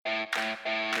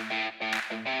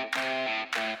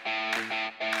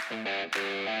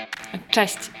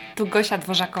Cześć, tu Gosia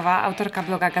Dworzakowa, autorka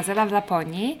bloga Gazela w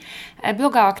Laponii,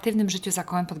 bloga o aktywnym życiu za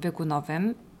kołem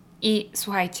podbiegunowym. I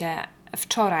słuchajcie,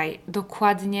 wczoraj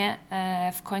dokładnie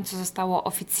w końcu zostało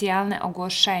oficjalne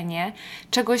ogłoszenie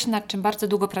czegoś, nad czym bardzo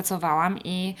długo pracowałam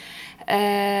i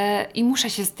muszę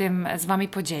się z tym z Wami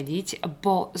podzielić,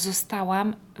 bo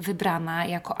zostałam wybrana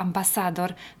jako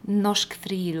ambasador Norsk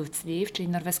Friluftsliv, czyli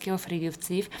norweskiego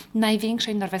Friluftsliv,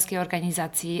 największej norweskiej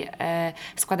organizacji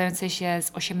składającej się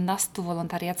z 18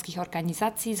 wolontariackich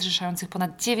organizacji zrzeszających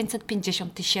ponad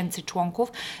 950 000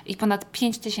 członków i ponad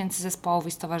 5 000 zespołów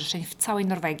i stowarzyszeń w całej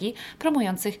Norwegii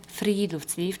promujących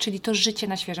Friluftsliv, czyli to życie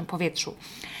na świeżym powietrzu.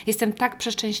 Jestem tak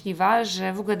przeszczęśliwa,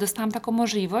 że w ogóle dostałam taką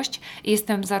możliwość i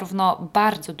jestem zarówno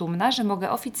bardzo dumna, że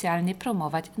mogę oficjalnie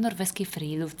promować norweski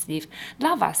Friluftsliv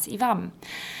dla Was i Wam.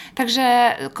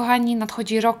 Także, kochani,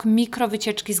 nadchodzi rok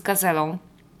mikrowycieczki z Gazelą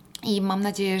i mam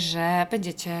nadzieję, że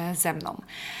będziecie ze mną.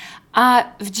 A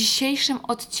w dzisiejszym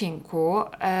odcinku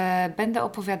będę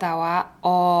opowiadała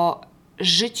o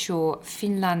życiu w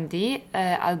Finlandii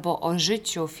albo o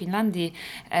życiu w Finlandii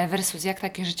versus jak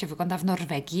takie życie wygląda w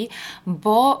Norwegii,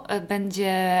 bo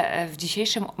będzie w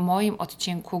dzisiejszym moim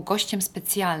odcinku gościem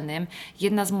specjalnym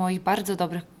jedna z moich bardzo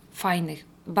dobrych, fajnych,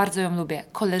 bardzo ją lubię,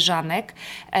 koleżanek,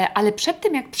 ale przed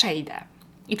tym jak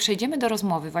przejdziemy do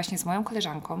rozmowy właśnie z moją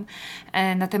koleżanką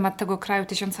na temat tego kraju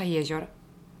tysiąca jezior,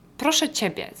 proszę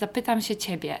Ciebie, zapytam się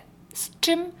Ciebie, z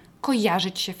czym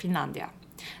kojarzy Ci się Finlandia?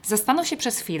 Zastanów się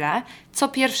przez chwilę, co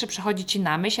pierwsze przychodzi Ci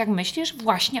na myśl, jak myślisz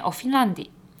właśnie o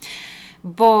Finlandii.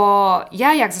 Bo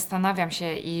ja jak zastanawiam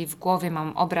się i w głowie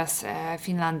mam obraz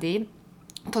Finlandii,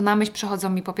 to na myśl przychodzą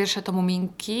mi po pierwsze to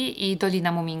Muminki i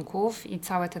Dolina Muminków i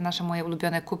całe te nasze moje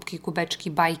ulubione kubki,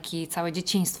 kubeczki, bajki, całe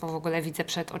dzieciństwo w ogóle widzę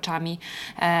przed oczami.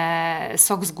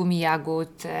 Sok z gumi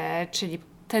jagód, czyli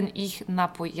ten ich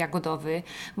napój jagodowy,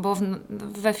 bo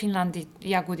we Finlandii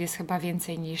jagód jest chyba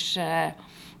więcej niż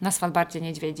na Svalbardzie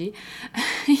niedźwiedzi.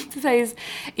 I tutaj jest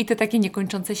i te takie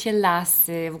niekończące się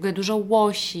lasy, w ogóle dużo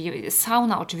łosi,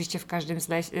 sauna oczywiście w każdym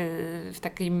w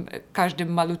takim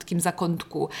każdym malutkim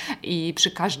zakątku i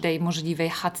przy każdej możliwej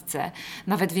chatce.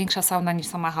 Nawet większa sauna niż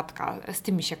sama chatka. Z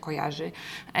tym mi się kojarzy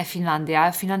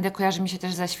Finlandia. Finlandia kojarzy mi się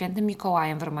też ze Świętym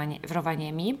Mikołajem w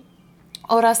Rovaniemi.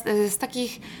 Oraz z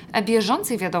takich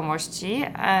bieżących wiadomości,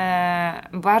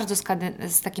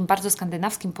 z takim bardzo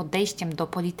skandynawskim podejściem do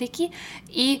polityki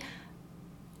i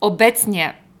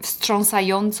obecnie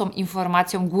wstrząsającą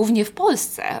informacją, głównie w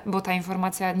Polsce, bo ta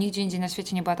informacja nigdzie indziej na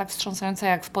świecie nie była tak wstrząsająca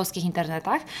jak w polskich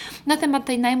internetach, na temat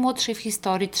tej najmłodszej w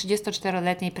historii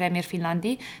 34-letniej premier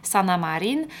Finlandii, Sanna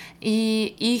Marin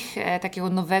i ich takiego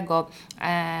nowego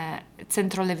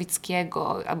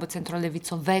centrolewickiego albo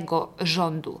centrolewicowego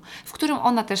rządu, w którym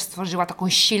ona też stworzyła taką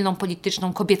silną,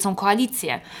 polityczną, kobiecą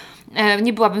koalicję.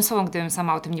 Nie byłabym sobą, gdybym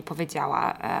sama o tym nie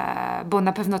powiedziała, bo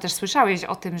na pewno też słyszałeś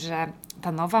o tym, że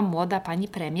ta nowa, młoda pani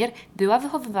premier była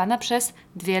wychowywana przez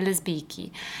dwie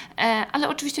lesbijki. Ale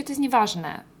oczywiście to jest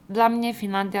nieważne. Dla mnie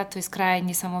Finlandia to jest kraj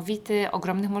niesamowity,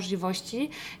 ogromnych możliwości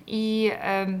i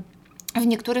w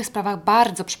niektórych sprawach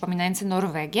bardzo przypominający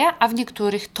Norwegię, a w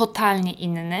niektórych totalnie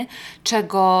inny,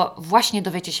 czego właśnie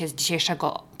dowiecie się z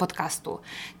dzisiejszego podcastu.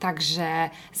 Także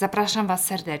zapraszam Was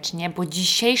serdecznie, bo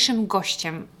dzisiejszym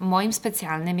gościem moim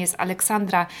specjalnym jest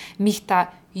Aleksandra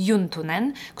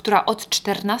Michta-Juntunen, która od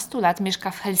 14 lat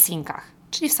mieszka w Helsinkach,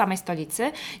 czyli w samej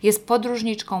stolicy. Jest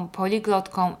podróżniczką,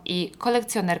 poliglotką i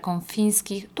kolekcjonerką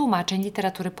fińskich tłumaczeń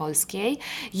literatury polskiej.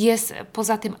 Jest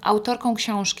poza tym autorką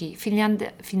książki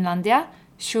Finlandia,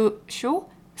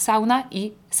 sauna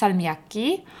i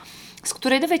salmiakki, z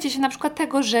której dowiecie się na przykład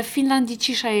tego, że w Finlandii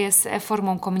cisza jest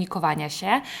formą komunikowania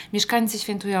się. Mieszkańcy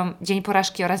świętują Dzień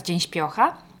Porażki oraz Dzień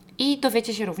Śpiocha i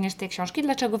dowiecie się również z tej książki,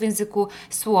 dlaczego w języku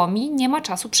Suomi nie ma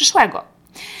czasu przyszłego.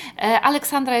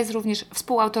 Aleksandra jest również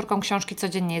współautorką książki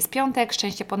Codziennie jest piątek,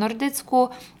 Szczęście po nordycku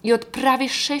i od prawie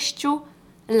 6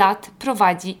 lat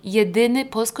prowadzi jedyny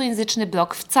polskojęzyczny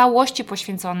blog w całości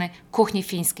poświęcony kuchni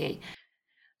fińskiej.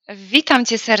 Witam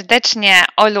Cię serdecznie,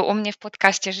 Olu, u mnie w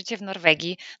podcaście Życie w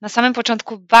Norwegii. Na samym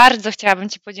początku bardzo chciałabym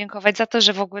Ci podziękować za to,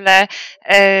 że w ogóle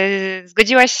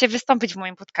zgodziłaś się wystąpić w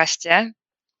moim podcaście.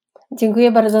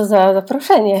 Dziękuję bardzo za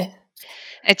zaproszenie.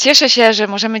 Cieszę się, że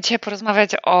możemy dzisiaj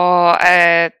porozmawiać o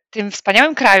tym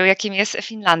wspaniałym kraju, jakim jest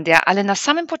Finlandia, ale na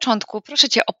samym początku proszę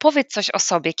Cię, opowiedz coś o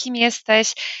sobie, kim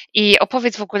jesteś i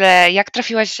opowiedz w ogóle, jak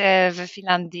trafiłaś w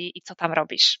Finlandii i co tam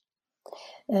robisz.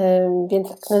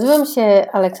 Więc nazywam się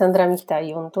Aleksandra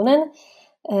Michta-Juntunen.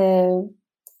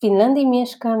 W Finlandii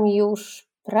mieszkam już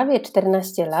prawie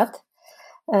 14 lat.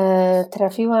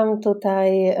 Trafiłam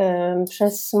tutaj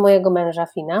przez mojego męża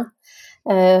Fina,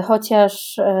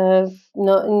 chociaż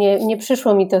nie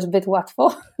przyszło mi to zbyt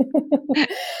łatwo.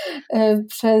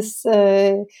 Przez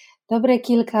dobre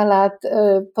kilka lat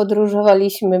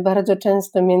podróżowaliśmy bardzo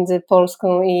często między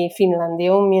Polską i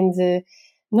Finlandią, między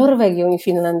Norwegią i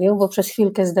Finlandią, bo przez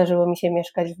chwilkę zdarzyło mi się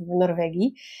mieszkać w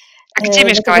Norwegii. A gdzie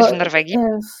mieszkałaś w Norwegii?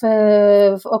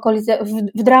 W okolicach,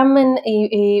 w Drammen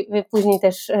i później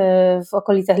też w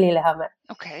okolicach Lillehammer.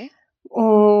 Okej.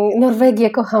 Norwegię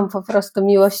kocham po prostu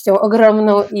miłością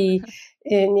ogromną i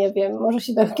nie wiem, może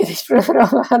się tam kiedyś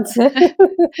przeprowadzę.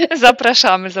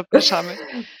 Zapraszamy.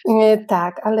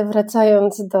 Tak, ale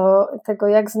wracając do tego,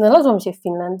 jak znalazłam się w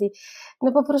Finlandii,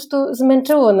 no po prostu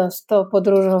zmęczyło nas to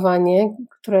podróżowanie,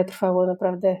 które trwało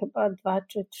naprawdę chyba 2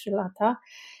 czy 3 lata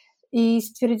i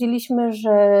stwierdziliśmy,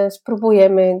 że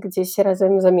spróbujemy gdzieś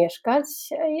razem zamieszkać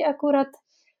i akurat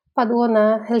padło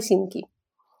na Helsinki.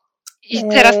 I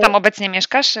teraz tam obecnie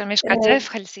mieszkacie w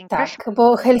Helsinkach? Tak,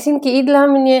 bo Helsinki i dla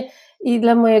mnie, i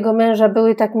dla mojego męża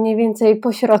były tak mniej więcej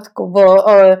po środku, bo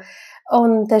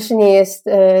on też nie jest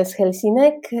z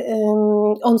Helsinek.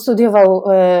 On studiował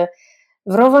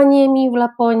w Rovaniemi w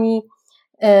Laponii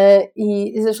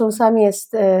i zresztą sam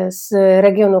jest z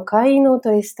regionu Kainu.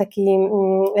 To jest taki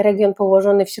region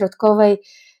położony w środkowej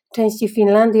części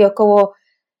Finlandii,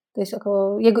 to jest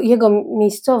około jego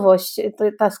miejscowość,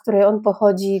 ta, z której on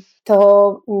pochodzi,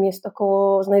 to jest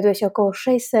znajduje się około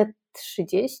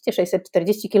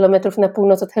 640 kilometrów na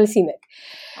północ od Helsinek.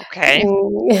 Okej.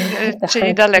 Tak.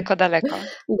 Czyli daleko.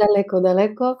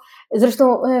 Daleko.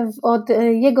 Zresztą od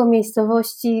jego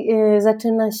miejscowości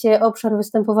zaczyna się obszar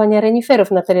występowania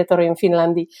reniferów na terytorium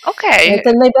Finlandii. Okej.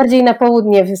 Ten najbardziej na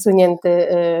południe wysunięty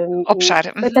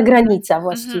Obszar. Ta granica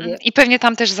właściwie. I pewnie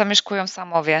tam też zamieszkują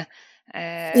Samowie.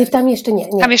 Tam jeszcze nie.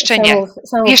 Tam jeszcze nie.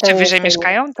 Jeszcze wyżej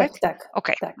mieszkają, tak? Tak.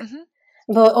 Okej. Tak.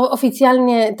 Bo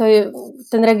oficjalnie to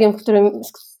ten region,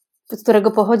 z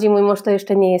którego pochodzi mój mąż, to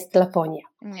jeszcze nie jest Laponia.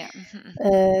 Nie.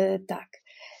 Tak.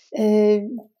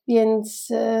 Więc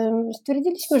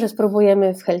stwierdziliśmy, że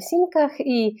spróbujemy w Helsinkach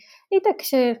i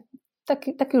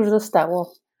tak już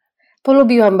zostało.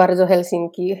 Polubiłam bardzo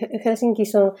Helsinki. Helsinki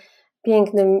są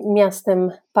pięknym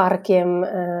miastem, parkiem.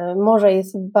 Morze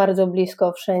jest bardzo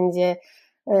blisko wszędzie.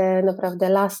 Naprawdę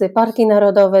lasy, parki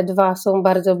narodowe 2 są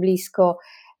bardzo blisko,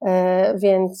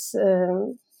 więc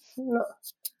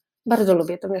bardzo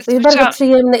lubię to miasto. Jest bardzo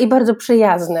przyjemne i bardzo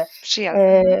przyjazne.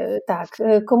 Tak,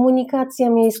 komunikacja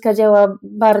miejska działa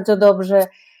bardzo dobrze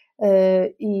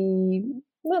i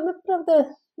naprawdę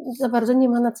za bardzo nie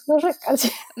ma na co narzekać.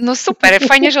 No super,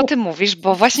 fajnie, że o tym mówisz,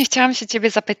 bo właśnie chciałam się Ciebie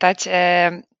zapytać,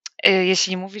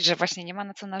 jeśli mówisz, że właśnie nie ma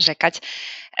na co narzekać.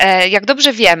 Jak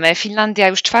dobrze wiemy, Finlandia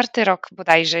już 4. rok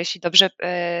bodajże, jeśli dobrze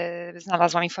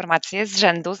znalazłam informację, z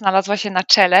rzędu znalazła się na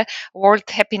czele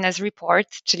World Happiness Report,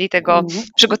 czyli tego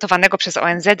przygotowanego przez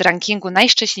ONZ rankingu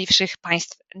najszczęśliwszych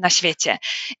państw na świecie.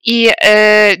 I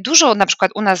dużo na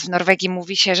przykład u nas w Norwegii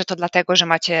mówi się, że to dlatego, że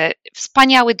macie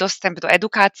wspaniały dostęp do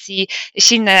edukacji,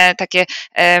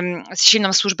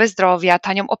 silną służbę zdrowia,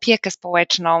 tanią opiekę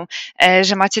społeczną,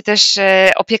 że macie też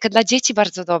opiekę dla dzieci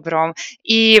bardzo dobrą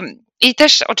i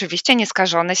też oczywiście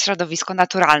nieskażone środowisko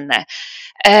naturalne.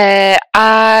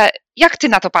 A jak Ty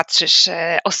na to patrzysz?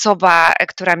 Osoba,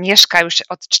 która mieszka już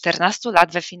od 14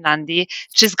 lat we Finlandii,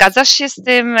 czy zgadzasz się z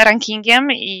tym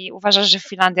rankingiem i uważasz, że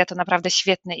Finlandia to naprawdę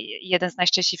świetny i jeden z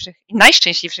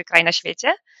najszczęśliwszych krajów na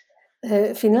świecie?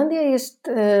 Finlandia jest,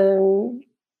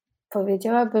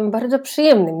 powiedziałabym, bardzo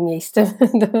przyjemnym miejscem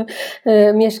do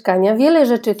mieszkania. Wiele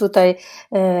rzeczy tutaj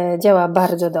działa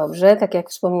bardzo dobrze, tak jak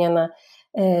wspomniana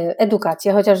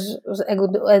edukacja, chociaż z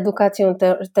edukacją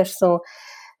też są,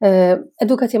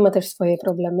 edukacja ma też swoje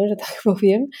problemy, że tak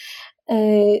powiem.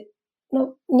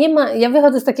 Ja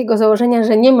wychodzę z takiego założenia,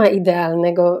 że nie ma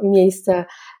idealnego miejsca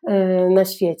na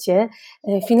świecie.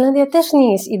 Finlandia też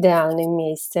nie jest idealnym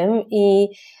miejscem i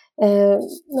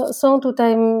są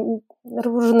tutaj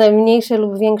różne mniejsze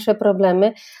lub większe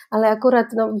problemy, ale akurat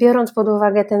biorąc pod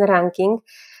uwagę ten ranking,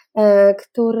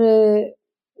 który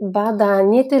bada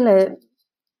nie tyle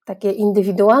takie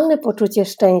indywidualne poczucie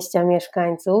szczęścia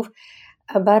mieszkańców,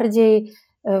 a bardziej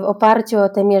w oparciu o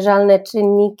te mierzalne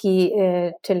czynniki,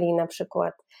 czyli na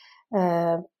przykład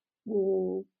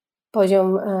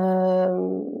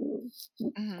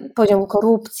poziom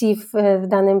korupcji w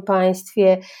danym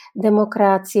państwie,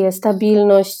 demokrację,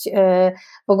 stabilność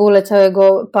w ogóle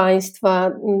całego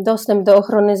państwa, dostęp do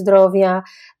ochrony zdrowia,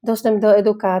 dostęp do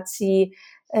edukacji.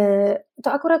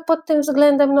 To akurat pod tym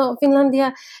względem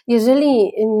Finlandia,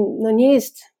 jeżeli nie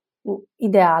jest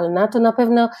idealna, to na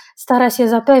pewno stara się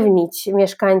zapewnić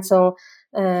mieszkańcom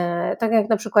tak jak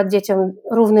na przykład dzieciom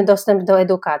równy dostęp do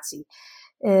edukacji.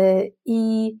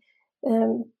 I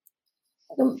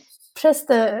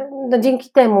no,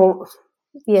 dzięki temu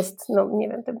jest, nie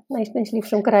wiem, tym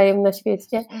najszczęśliwszym krajem na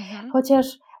świecie, chociaż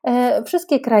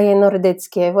wszystkie kraje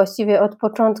nordyckie, właściwie od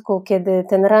początku, kiedy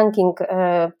ten ranking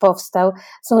powstał,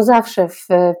 są zawsze w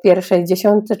pierwszej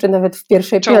dziesiątce, czy nawet w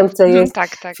pierwszej piątce. Jest tak.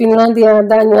 Finlandia,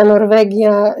 Dania,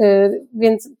 Norwegia,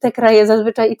 więc te kraje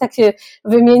zazwyczaj i tak się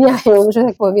wymieniają, że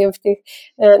tak powiem,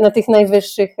 na tych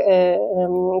najwyższych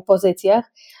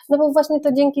pozycjach. No bo właśnie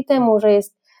to dzięki temu, że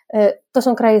to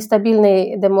są kraje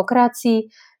stabilnej demokracji,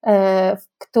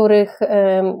 w których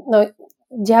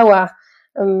działa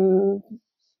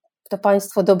to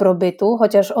państwo dobrobytu,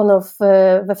 chociaż ono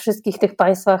we wszystkich tych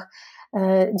państwach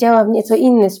działa w nieco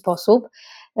inny sposób,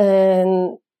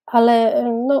 ale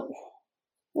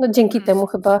dzięki temu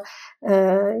chyba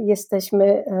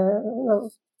jesteśmy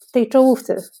w tej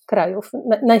czołówce krajów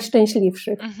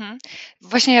najszczęśliwszych.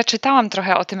 Właśnie ja czytałam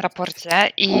trochę o tym raporcie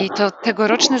i to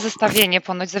tegoroczne zestawienie,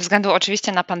 ponoć ze względu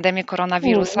oczywiście na pandemię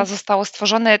koronawirusa, zostało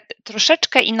stworzone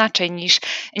troszeczkę inaczej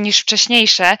niż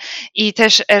wcześniejsze i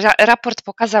też raport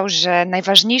pokazał, że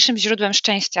najważniejszym źródłem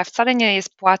szczęścia wcale nie jest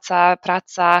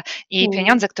praca i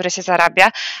pieniądze, które się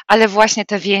zarabia, ale właśnie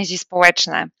te więzi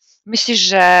społeczne. Myślisz,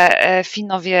 że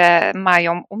Finowie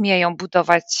umieją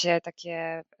budować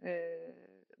takie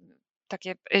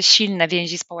silne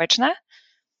więzi społeczne?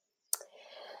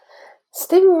 Z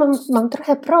tym mam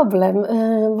trochę problem,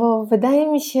 bo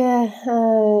wydaje mi się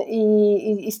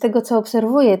i z tego, co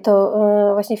obserwuję, to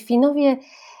właśnie Finowie,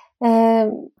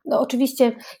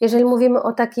 oczywiście, jeżeli mówimy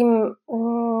o takim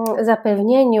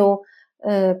zapewnieniu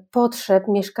potrzeb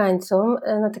mieszkańcom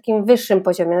na takim wyższym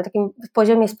poziomie, na takim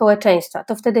poziomie społeczeństwa,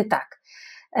 to wtedy tak.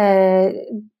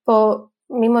 Bo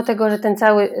mimo tego, że ten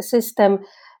cały system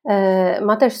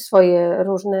ma też swoje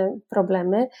różne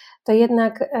problemy, to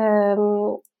jednak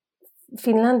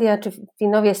Finlandia czy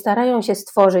Finowie starają się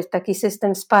stworzyć taki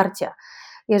system wsparcia.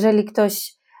 Jeżeli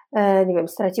ktoś, nie wiem,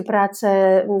 straci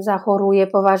pracę, zachoruje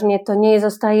poważnie, to nie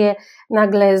zostaje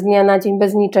nagle z dnia na dzień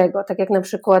bez niczego, tak jak na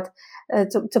przykład,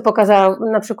 co pokazała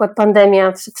na przykład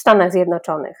pandemia w Stanach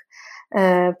Zjednoczonych.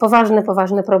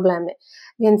 Poważne problemy.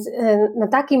 Więc na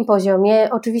takim poziomie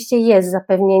oczywiście jest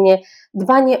zapewnienie,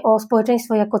 dbanie o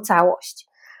społeczeństwo jako całość.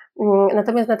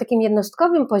 Natomiast na takim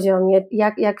jednostkowym poziomie,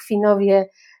 jak Finowie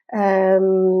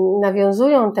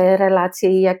nawiązują te relacje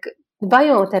i jak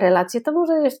dbają o te relacje, to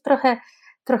może jest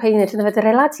trochę inaczej. Nawet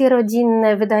relacje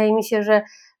rodzinne, wydaje mi się, że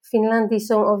w Finlandii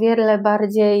są o wiele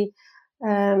bardziej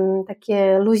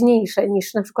takie luźniejsze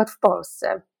niż na przykład w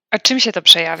Polsce. A czym się to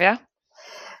przejawia?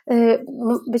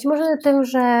 Być może tym,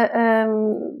 że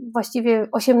właściwie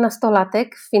 18-latek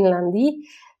w Finlandii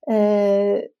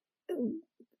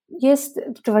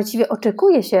czy właściwie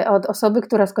oczekuje się od osoby,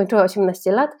 która skończyła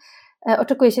 18 lat,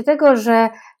 oczekuje się tego, że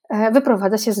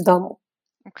wyprowadza się z domu.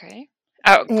 Okej.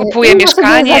 A kupuje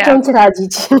mieszkanie? Sobie zacząć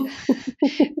radzić.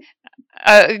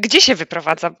 A gdzie się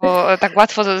wyprowadza? Bo tak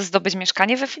łatwo zdobyć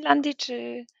mieszkanie we Finlandii?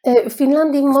 Czy... W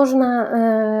Finlandii można,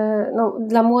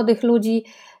 dla młodych ludzi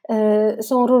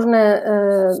są różne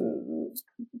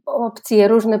opcje,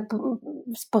 różne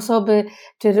sposoby,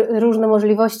 czy różne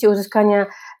możliwości uzyskania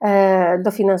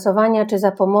dofinansowania, czy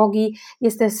zapomogi.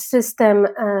 Jest też system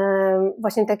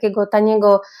właśnie takiego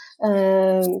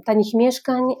tanich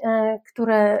mieszkań,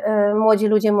 które młodzi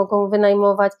ludzie mogą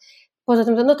wynajmować. Poza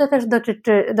tym to też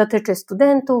dotyczy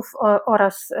studentów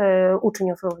oraz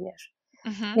uczniów również.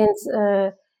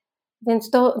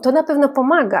 Więc to na pewno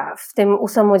pomaga w tym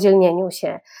usamodzielnieniu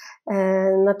się.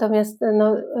 Natomiast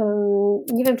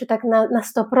nie wiem, czy tak na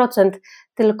 100%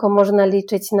 tylko można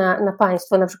liczyć na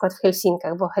państwo, na przykład w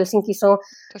Helsinkach, bo Helsinki są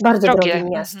bardzo drogim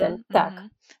miastem. Tak.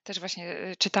 Też właśnie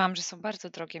czytałam, że są bardzo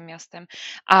drogim miastem.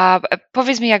 A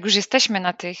powiedz mi, jak już jesteśmy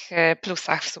na tych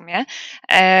plusach w sumie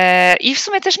i w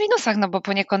sumie też minusach, no bo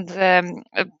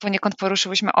poniekąd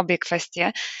poruszyłyśmy obie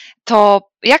kwestie, to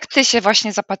jak ty się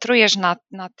właśnie zapatrujesz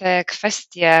na te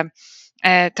kwestie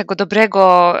tego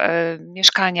dobrego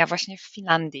mieszkania właśnie w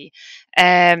Finlandii?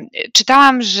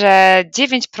 Czytałam, że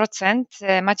 9%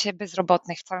 macie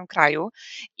bezrobotnych w całym kraju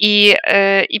i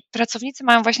pracownicy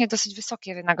mają właśnie dosyć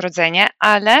wysokie wynagrodzenie,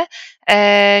 ale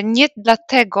nie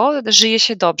dlatego żyje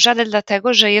się dobrze, ale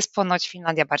dlatego, że jest ponoć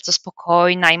Finlandia bardzo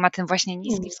spokojna i ma ten właśnie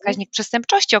niski wskaźnik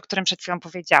przestępczości, o którym przed chwilą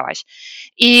powiedziałaś.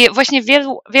 I właśnie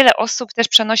wiele osób też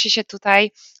przenosi się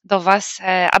tutaj do Was,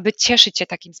 aby cieszyć się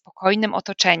takim spokojnym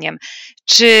otoczeniem.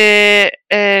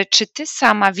 Czy ty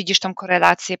sama widzisz tą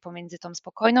korelację pomiędzy tą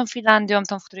spokojną Finlandią,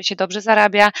 tą, w której się dobrze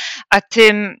zarabia,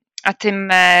 a tym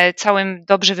całym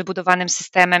dobrze wybudowanym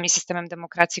systemem i systemem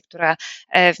demokracji, która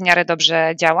w miarę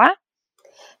dobrze działa?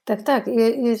 Tak.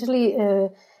 Jeżeli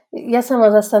ja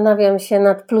sama zastanawiam się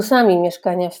nad plusami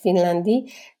mieszkania w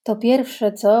Finlandii, to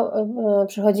pierwsze, co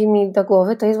przychodzi mi do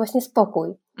głowy, to jest właśnie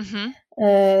spokój. Mhm.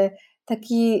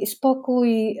 Taki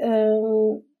spokój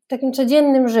w takim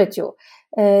codziennym życiu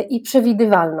i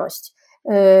przewidywalność.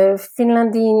 W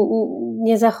Finlandii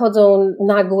nie zachodzą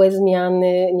nagłe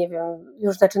zmiany, nie wiem,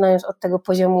 już zaczynając od tego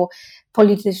poziomu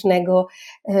politycznego.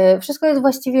 Wszystko jest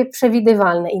właściwie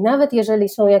przewidywalne i nawet jeżeli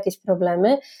są jakieś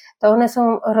problemy, to one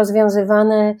są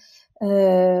rozwiązywane,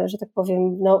 że tak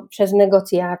powiem, przez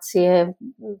negocjacje.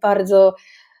 Bardzo,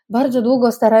 bardzo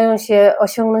długo starają się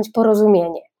osiągnąć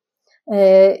porozumienie.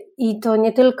 I to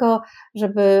nie tylko,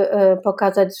 żeby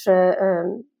pokazać, że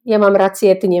ja mam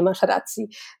rację, ty nie masz racji,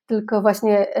 tylko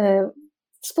właśnie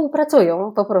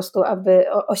współpracują po prostu, aby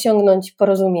osiągnąć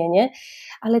porozumienie,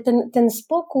 ale ten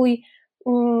spokój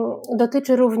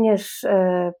dotyczy również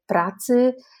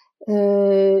pracy.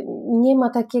 Nie ma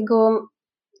takiego,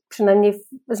 przynajmniej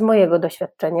z mojego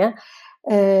doświadczenia,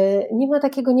 nie ma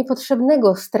takiego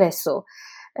niepotrzebnego stresu.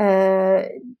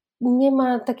 Nie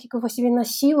ma takiego właściwie na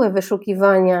siłę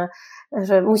wyszukiwania,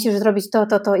 że musisz zrobić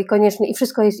to i koniecznie i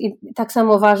wszystko jest tak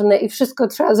samo ważne i wszystko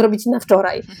trzeba zrobić na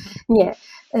wczoraj. Nie.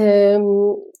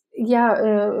 Ja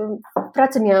w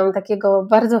pracy miałam takiego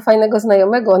bardzo fajnego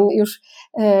znajomego, on już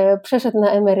przeszedł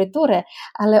na emeryturę,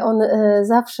 ale on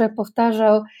zawsze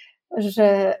powtarzał,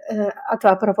 że, a to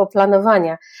a propos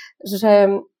planowania,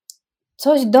 że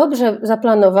coś dobrze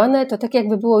zaplanowane to tak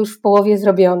jakby było już w połowie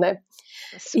zrobione.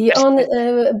 I on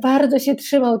bardzo się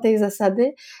trzymał tej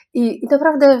zasady i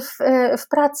naprawdę w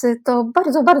pracy to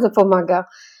bardzo, bardzo pomaga.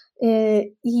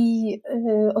 I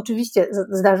oczywiście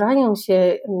zdarzają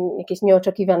się jakieś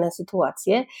nieoczekiwane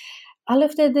sytuacje, ale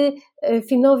wtedy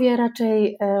Finowie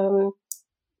raczej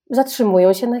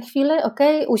zatrzymują się na chwilę,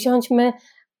 usiądźmy,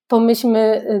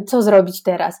 pomyślmy, co zrobić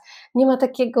teraz. Nie ma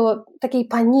takiej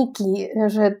paniki,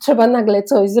 że trzeba nagle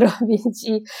coś zrobić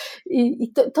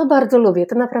i to bardzo lubię.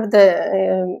 To naprawdę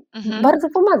bardzo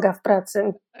pomaga w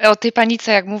pracy. O tej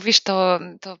panice, jak mówisz, to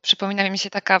przypomina mi się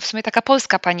w sumie taka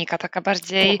polska panika, taka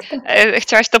bardziej,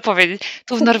 chciałaś to powiedzieć.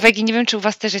 Tu w Norwegii, nie wiem, czy u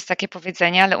was też jest takie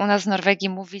powiedzenie, ale u nas w Norwegii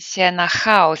mówi się na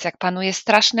chaos, jak panuje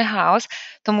straszny chaos,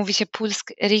 to mówi się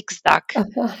polsk riksdag,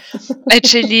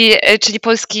 czyli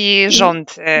polski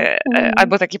rząd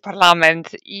albo taki parlament.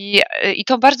 I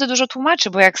to bardzo dużo tłumaczy,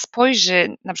 bo jak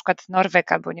spojrzy na przykład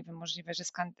Norweg, albo nie wiem, możliwe, że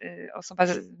osoba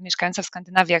mieszkająca w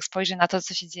Skandynawii, jak spojrzy na to,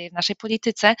 co się dzieje w naszej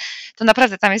polityce, to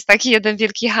naprawdę tam jest taki jeden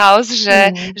wielki chaos,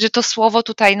 że to słowo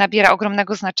tutaj nabiera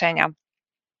ogromnego znaczenia.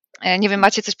 Nie wiem,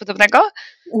 macie coś podobnego?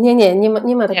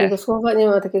 Nie ma takiego słowa, nie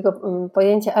ma takiego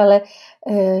pojęcia,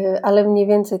 ale mniej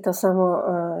więcej to samo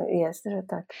jest, że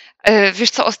tak.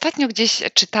 Wiesz co, ostatnio gdzieś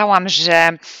czytałam, że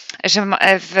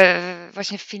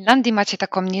właśnie w Finlandii macie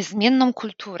taką niezmienną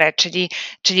kulturę,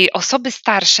 czyli osoby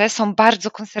starsze są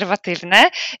bardzo konserwatywne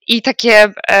i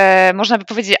takie, można by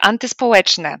powiedzieć,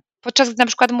 antyspołeczne. Podczas gdy na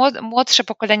przykład młodsze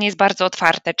pokolenie jest bardzo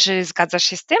otwarte. Czy zgadzasz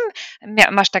się z tym?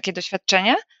 Masz takie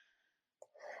doświadczenie?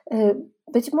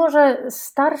 Być może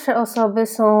starsze osoby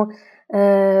są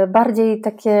bardziej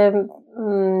takie,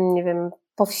 nie wiem,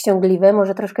 powściągliwe,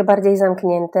 może troszkę bardziej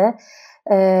zamknięte.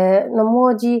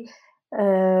 Młodzi,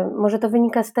 może to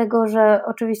wynika z tego, że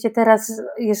oczywiście teraz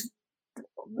jest,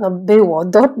 było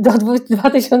do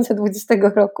 2020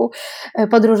 roku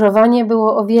podróżowanie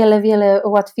było o wiele, wiele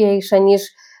łatwiejsze niż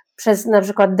przez na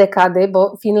przykład dekady,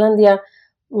 bo Finlandia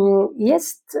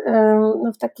jest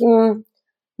w takim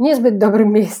niezbyt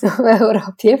dobrym miejscu w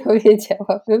Europie,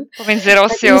 powiedziałabym. Pomiędzy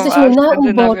Rosją Jesteśmy a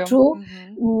Skandynawią.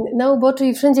 na uboczu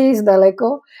i wszędzie jest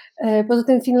daleko. Poza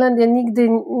tym Finlandia nigdy,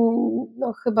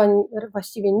 chyba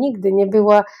właściwie nigdy nie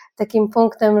była takim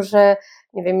punktem, że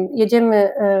nie wiem,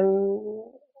 jedziemy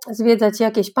zwiedzać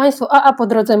jakieś państwo, a po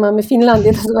drodze mamy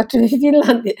Finlandię, to zobaczymy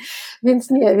Finlandię.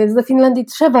 Więc do Finlandii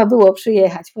trzeba było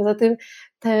przyjechać. Poza tym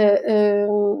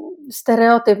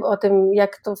stereotyp o tym,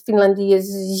 jak to w Finlandii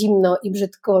jest zimno i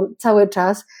brzydko cały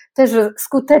czas, też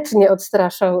skutecznie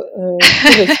odstraszał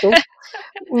turystów.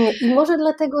 I może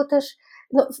dlatego też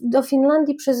do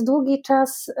Finlandii przez długi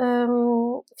czas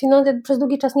Finlandia przez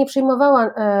długi czas nie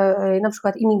przyjmowała na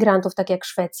przykład imigrantów, tak jak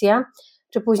Szwecja,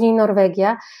 czy później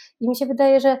Norwegia. I mi się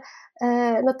wydaje, że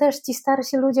też ci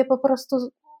starsi ludzie po prostu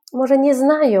może nie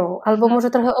znają, albo może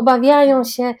trochę obawiają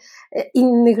się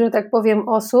innych, że tak powiem,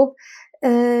 osób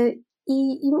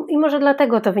i może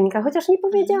dlatego to wynika, chociaż nie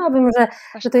powiedziałabym,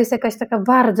 że to jest jakaś taka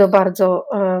bardzo, bardzo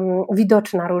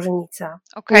widoczna różnica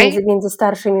między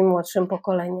starszym i młodszym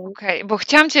pokoleniem. Bo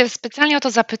chciałam Cię specjalnie o to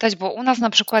zapytać, bo u nas na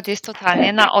przykład jest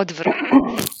totalnie na odwrót.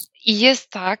 I jest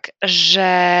tak,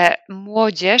 że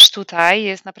młodzież tutaj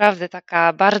jest naprawdę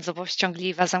taka bardzo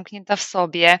powściągliwa, zamknięta w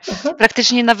sobie. Aha.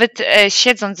 Praktycznie nawet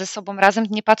siedząc ze sobą razem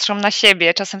nie patrzą na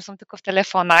siebie, czasem są tylko w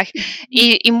telefonach.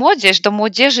 I do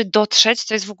młodzieży dotrzeć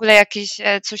to jest w ogóle jakieś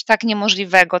coś tak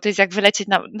niemożliwego. To jest jak wylecieć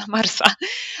na Marsa.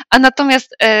 A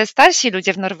natomiast starsi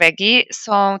ludzie w Norwegii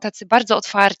są tacy bardzo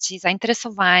otwarci,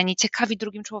 zainteresowani, ciekawi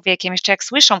drugim człowiekiem. Jeszcze jak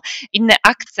słyszą inny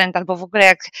akcent albo w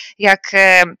ogóle jak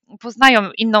poznają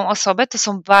inną osobę, to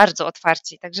są bardzo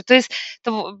otwarci. Także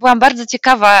byłam bardzo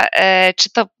ciekawa,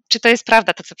 czy to jest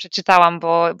prawda, to co przeczytałam,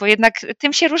 bo jednak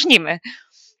tym się różnimy.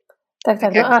 Tak.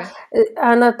 Tak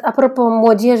No jakby. a propos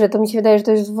młodzieży, to mi się wydaje, że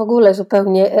to jest w ogóle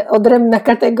zupełnie odrębna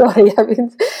kategoria,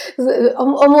 więc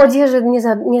o młodzieży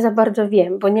nie za bardzo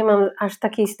wiem, bo nie mam aż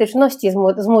takiej styczności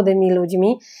z młodymi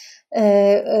ludźmi,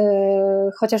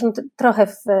 chociaż trochę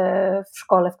w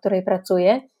szkole, w której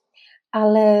pracuję,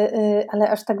 ale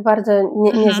aż tak bardzo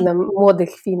nie znam młodych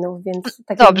Finów, więc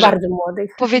takich Dobrze. bardzo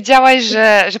młodych. Powiedziałaś,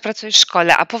 że pracujesz w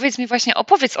szkole, a powiedz mi właśnie,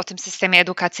 opowiedz o tym systemie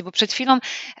edukacji, bo przed chwilą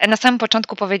na samym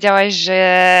początku powiedziałaś,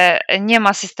 że nie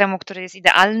ma systemu, który jest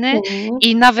idealny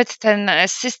i nawet ten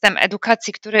system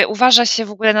edukacji, który uważa się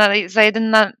w ogóle za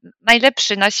jeden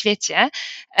najlepszy na świecie,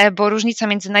 bo różnica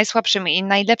między najsłabszym i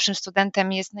najlepszym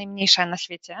studentem jest najmniejsza na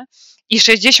świecie i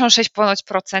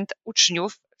 66%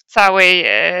 uczniów w całej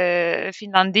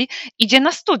Finlandii idzie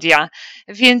na studia,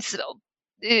 więc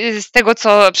z tego,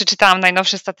 co przeczytałam,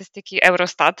 najnowsze statystyki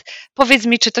Eurostat. Powiedz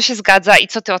mi, czy to się zgadza i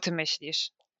co ty o tym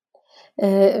myślisz?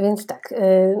 Więc tak,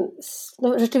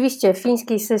 no rzeczywiście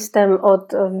fiński system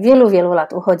od wielu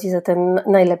lat uchodzi za ten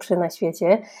najlepszy na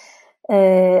świecie.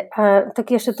 A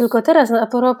tak jeszcze tylko teraz, a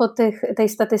propos tej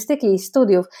statystyki i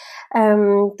studiów,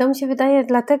 to mi się wydaje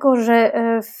dlatego, że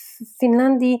w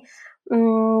Finlandii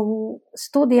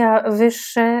studia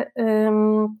wyższe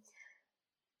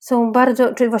są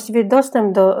bardzo, czyli właściwie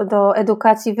dostęp do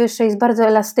edukacji wyższej jest bardzo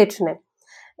elastyczny.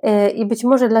 I być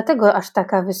może dlatego aż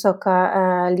taka wysoka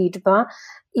liczba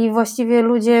i właściwie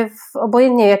ludzie w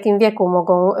obojętnie jakim wieku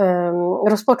mogą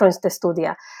rozpocząć te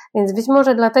studia. Więc być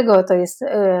może dlatego to jest,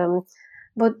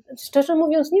 bo szczerze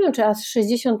mówiąc nie wiem, czy aż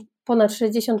ponad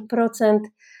 60%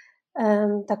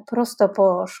 tak prosto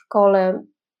po szkole,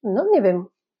 no nie wiem,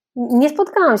 nie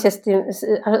spotkałam się z tym,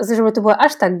 żeby to była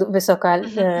aż tak wysoka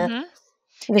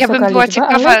Ja bym była liczba,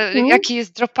 ciekawa, jaki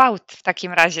jest dropout w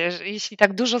takim razie, że jeśli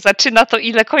tak dużo zaczyna, to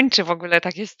ile kończy w ogóle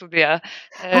takie studia?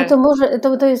 A to może,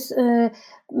 to jest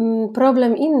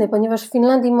problem inny, ponieważ w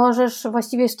Finlandii możesz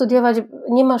właściwie studiować,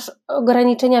 nie masz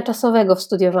ograniczenia czasowego w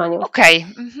studiowaniu. Okej.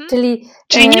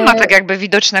 Czyli nie ma tak jakby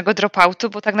widocznego dropoutu,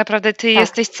 bo tak naprawdę ty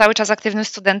jesteś cały czas aktywnym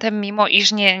studentem, mimo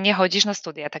iż nie chodzisz na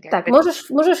studia. Tak,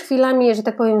 możesz chwilami, że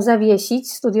tak powiem,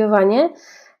 zawiesić studiowanie,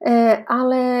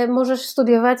 ale możesz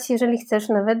studiować, jeżeli chcesz,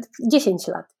 nawet 10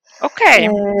 lat. Okej.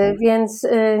 Więc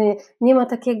nie ma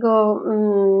takiego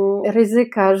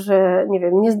ryzyka, że nie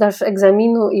wiem, nie zdasz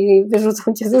egzaminu i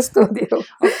wyrzucą cię ze studiów.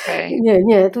 Okay.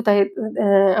 Nie, tutaj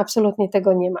absolutnie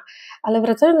tego nie ma. Ale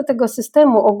wracając do tego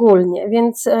systemu ogólnie,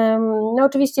 więc no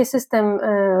oczywiście system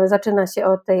zaczyna się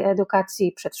od tej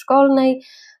edukacji przedszkolnej,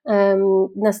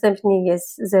 następnie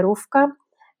jest zerówka,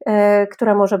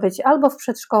 która może być albo w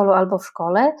przedszkolu, albo w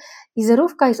szkole i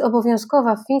zerówka jest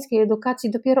obowiązkowa w fińskiej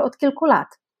edukacji dopiero od kilku lat.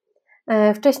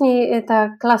 Wcześniej ta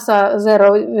klasa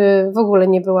 0 w ogóle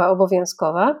nie była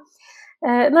obowiązkowa.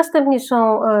 Następnie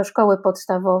są szkoły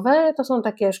podstawowe, to są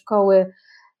takie szkoły,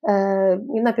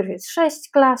 najpierw jest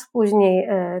 6 klas, później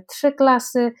 3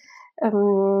 klasy.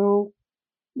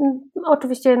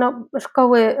 Oczywiście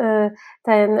szkoły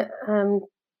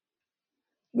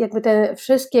jakby te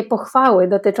wszystkie pochwały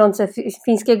dotyczące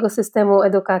fińskiego systemu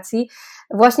edukacji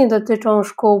właśnie dotyczą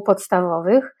szkół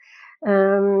podstawowych.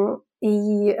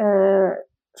 I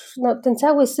ten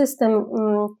cały system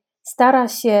stara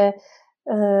się,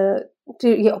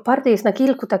 czyli oparty jest na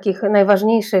kilku takich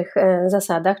najważniejszych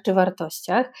zasadach czy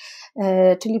wartościach,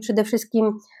 czyli przede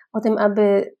wszystkim o tym,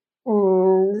 aby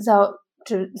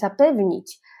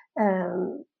zapewnić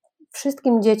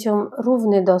wszystkim dzieciom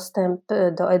równy dostęp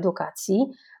do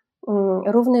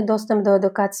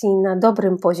edukacji na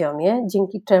dobrym poziomie,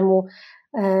 dzięki czemu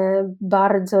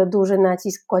bardzo duży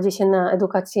nacisk kładzie się na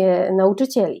edukację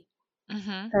nauczycieli,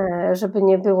 żeby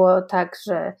nie było tak,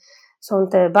 że są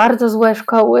te bardzo złe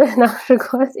szkoły na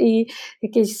przykład i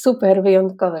jakieś super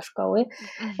wyjątkowe szkoły,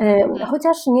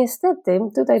 chociaż niestety,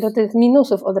 tutaj do tych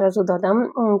minusów od razu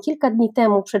dodam, kilka dni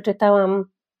temu przeczytałam,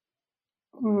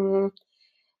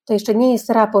 to jeszcze nie jest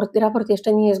raport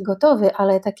jeszcze nie jest gotowy,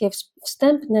 ale takie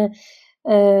wstępne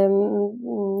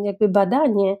jakby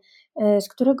badanie, z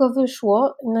którego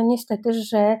wyszło, no niestety,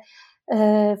 że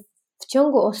w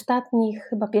ciągu ostatnich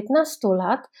chyba 15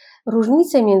 lat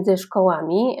różnice między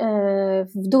szkołami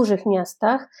w dużych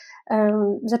miastach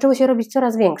zaczęły się robić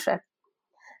coraz większe.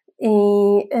 I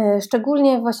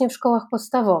szczególnie właśnie w szkołach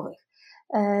podstawowych.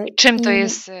 Czym to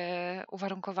jest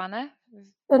uwarunkowane?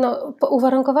 No,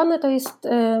 uwarunkowane to jest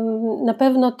na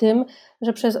pewno tym,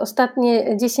 że przez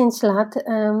ostatnie 10 lat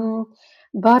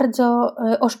bardzo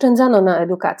oszczędzano na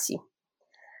edukacji.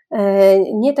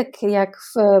 Nie tak jak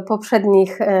w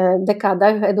poprzednich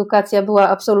dekadach, edukacja była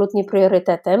absolutnie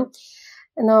priorytetem.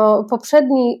 No,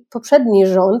 poprzedni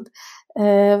rząd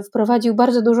wprowadził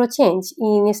bardzo dużo cięć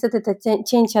i niestety te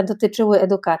cięcia dotyczyły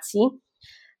edukacji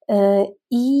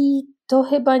i to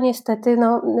chyba niestety,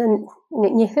 no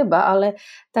nie chyba, ale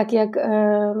tak jak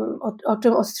o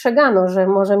czym ostrzegano, że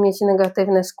może mieć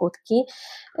negatywne skutki.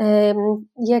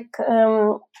 Jak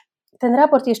ten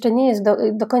raport jeszcze nie jest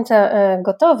do końca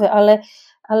gotowy,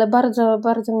 ale bardzo,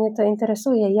 bardzo mnie to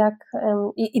interesuje, jak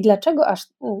i dlaczego aż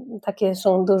takie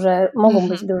są mogą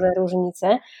być duże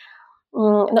różnice.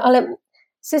 No ale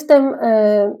system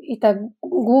i ta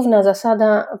główna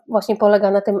zasada właśnie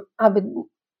polega na tym,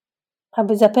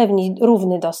 aby zapewnić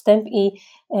równy dostęp i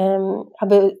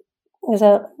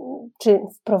czy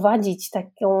wprowadzić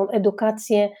taką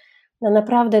edukację na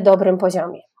naprawdę dobrym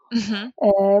poziomie.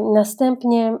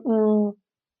 Następnie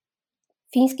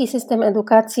fiński system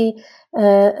edukacji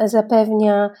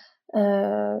zapewnia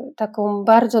taką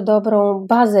bardzo dobrą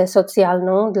bazę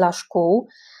socjalną dla szkół,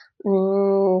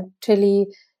 czyli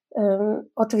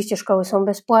oczywiście szkoły są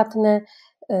bezpłatne,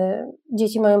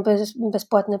 dzieci mają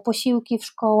bezpłatne posiłki w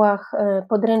szkołach,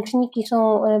 podręczniki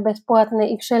są bezpłatne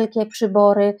i wszelkie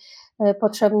przybory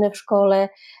potrzebne w szkole.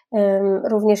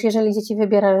 Również jeżeli dzieci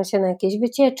wybierają się na jakieś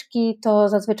wycieczki, to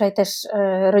zazwyczaj też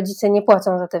rodzice nie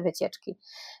płacą za te wycieczki.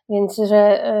 Więc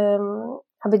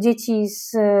aby dzieci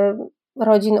z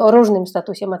rodzin o różnym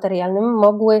statusie materialnym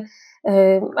mogły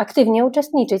aktywnie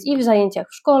uczestniczyć i w zajęciach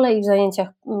w szkole, i w zajęciach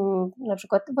na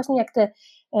przykład właśnie jak te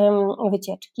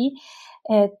wycieczki.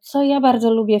 Co ja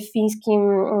bardzo lubię w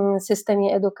fińskim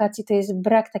systemie edukacji, to jest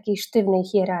brak takiej sztywnej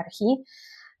hierarchii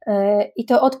i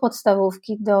to od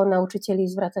podstawówki do nauczycieli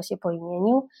zwraca się po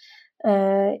imieniu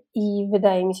i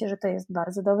wydaje mi się, że to jest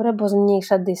bardzo dobre, bo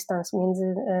zmniejsza dystans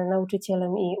między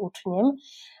nauczycielem i uczniem.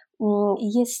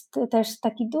 Jest też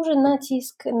taki duży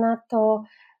nacisk na to,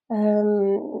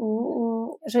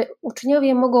 że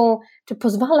uczniowie mogą, czy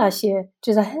pozwala się,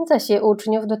 czy zachęca się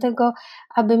uczniów do tego,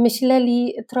 aby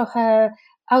myśleli trochę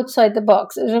outside the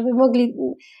box,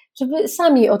 żeby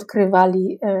sami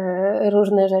odkrywali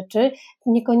różne rzeczy.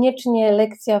 Niekoniecznie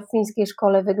lekcja w fińskiej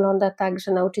szkole wygląda tak,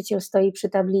 że nauczyciel stoi przy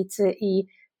tablicy i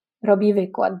robi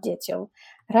wykład dzieciom.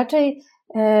 Raczej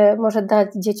może dać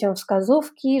dzieciom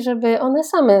wskazówki, żeby one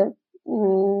same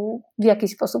w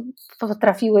jakiś sposób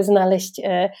potrafiły znaleźć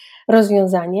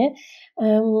rozwiązanie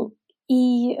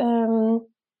i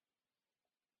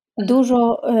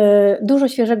dużo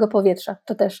świeżego powietrza,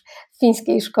 to też w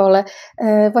fińskiej szkole,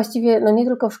 właściwie no nie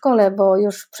tylko w szkole, bo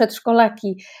już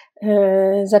przedszkolaki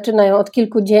zaczynają od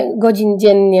kilku godzin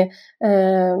dziennie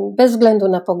bez względu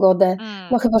na pogodę,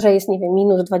 no chyba, że jest, nie wiem,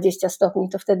 minus 20 stopni,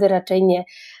 to wtedy raczej nie,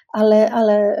 ale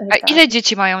A tak. ile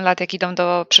dzieci mają lat, jak idą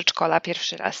do przedszkola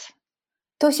pierwszy raz?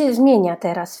 To się zmienia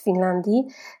teraz w Finlandii.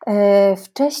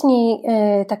 Wcześniej,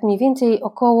 tak mniej więcej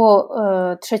około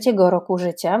 3 roku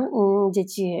życia,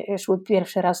 dzieci szły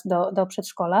pierwszy raz do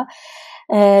przedszkola.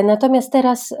 Natomiast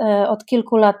teraz od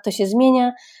kilku lat to się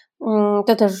zmienia.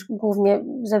 To też głównie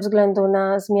ze względu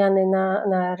na zmiany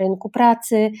na rynku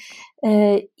pracy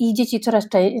i dzieci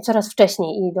coraz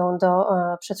wcześniej idą do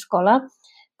przedszkola.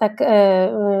 Tak,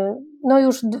 no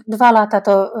już 2 lata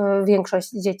to większość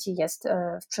dzieci jest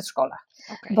w przedszkolach,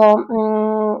 bo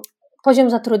poziom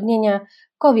zatrudnienia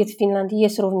kobiet w Finlandii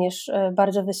jest również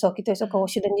bardzo wysoki, to jest około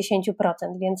 70%,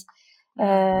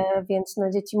 więc no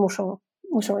dzieci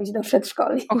muszą iść do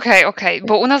przedszkoli. Okej,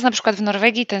 bo u nas na przykład w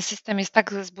Norwegii ten system jest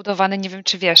tak zbudowany, nie wiem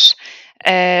czy wiesz,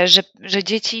 że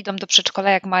dzieci idą do przedszkola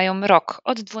jak mają rok.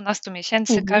 Od 12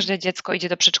 miesięcy każde dziecko idzie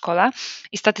do przedszkola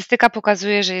i statystyka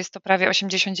pokazuje, że jest to prawie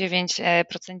 89%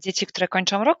 dzieci, które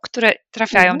kończą rok, które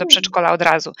trafiają do przedszkola od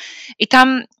razu. I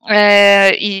tam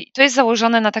i to jest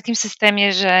założone na takim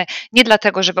systemie, że nie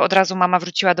dlatego, żeby od razu mama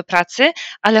wróciła do pracy,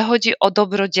 ale chodzi o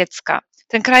dobro dziecka.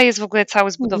 Ten kraj jest w ogóle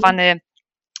cały zbudowany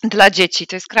dla dzieci.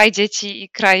 To jest kraj dzieci i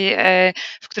kraj,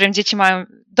 w którym dzieci mają,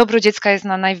 dobro dziecka jest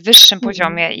na najwyższym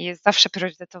poziomie i jest zawsze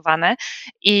priorytetowane.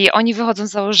 I oni wychodzą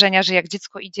z założenia, że jak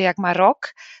dziecko idzie jak ma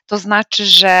rok, to znaczy,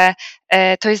 że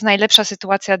to jest najlepsza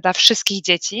sytuacja dla wszystkich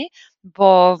dzieci,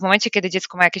 bo w momencie, kiedy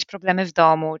dziecko ma jakieś problemy w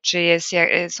domu, czy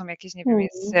są jakieś, nie wiem,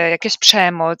 jest jakaś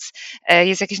przemoc,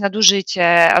 jest jakieś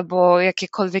nadużycie albo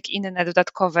jakiekolwiek inne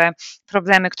dodatkowe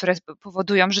problemy, które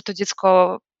powodują, że to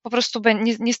dziecko po prostu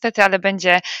niestety, ale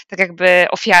będzie tak jakby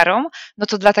ofiarą, no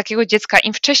to dla takiego dziecka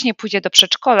im wcześniej pójdzie do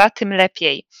przedszkola, tym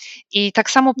lepiej. I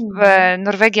tak samo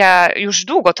Norwegia już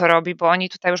długo to robi, bo oni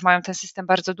tutaj już mają ten system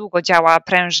bardzo długo, działa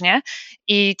prężnie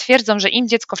i twierdzą, że im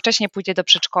dziecko wcześniej pójdzie do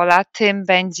przedszkola, tym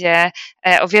będzie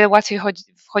o wiele łatwiej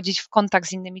wchodzić w kontakt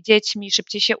z innymi dziećmi,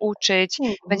 szybciej się uczyć,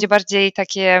 będzie bardziej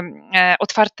takie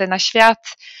otwarte na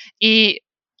świat i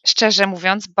szczerze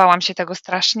mówiąc, bałam się tego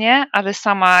strasznie, ale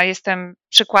sama jestem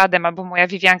przykładem, albo moja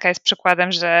Wiwianka jest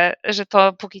przykładem, że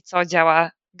to póki co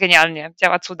działa genialnie,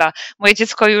 działa cuda. Moje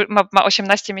dziecko już ma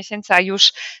 18 miesięcy, a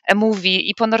już mówi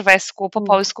i po norwesku, po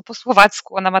polsku, po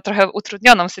słowacku. Ona ma trochę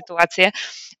utrudnioną sytuację,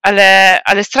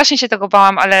 ale strasznie się tego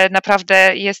bałam, ale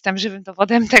naprawdę jestem żywym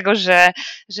dowodem tego, że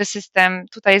system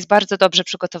tutaj jest bardzo dobrze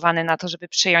przygotowany na to, żeby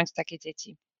przyjąć takie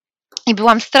dzieci. I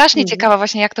byłam strasznie ciekawa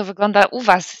właśnie, jak to wygląda u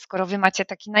Was, skoro Wy macie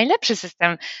taki najlepszy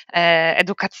system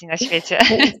edukacji na świecie.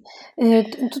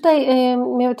 Tutaj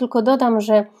ja tylko dodam,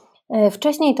 że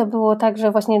wcześniej to było tak,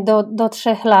 że właśnie do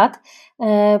 3 lat,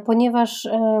 ponieważ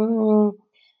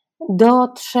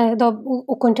do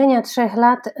ukończenia 3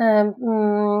 lat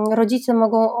rodzice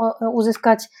mogą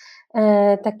uzyskać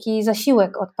taki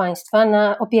zasiłek od państwa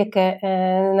na opiekę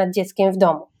nad dzieckiem w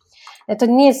domu. To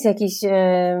nie jest jakiś,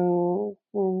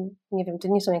 nie wiem, to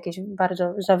nie są jakieś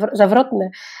bardzo zawrotne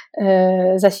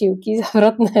zasiłki,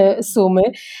 zawrotne sumy,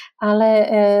 ale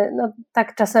no,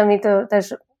 tak czasami to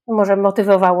też może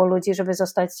motywowało ludzi, żeby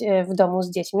zostać w domu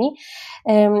z dziećmi.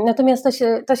 Natomiast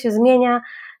to się zmienia.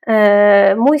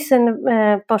 Mój syn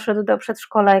poszedł do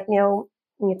przedszkola, jak miał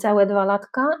niecałe 2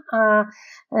 latka, a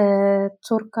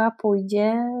córka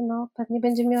pójdzie, no pewnie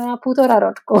będzie miała 1,5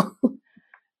 roczku.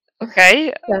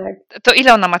 Okej. Tak. To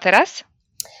ile ona ma teraz?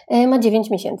 Ma 9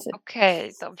 miesięcy.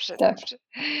 Okej, dobrze, Tak. dobrze.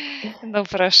 No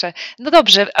proszę. No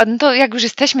dobrze, no to jak już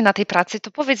jesteśmy na tej pracy,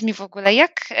 to powiedz mi w ogóle,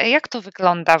 jak to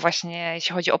wygląda właśnie,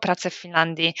 jeśli chodzi o pracę w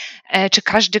Finlandii? Czy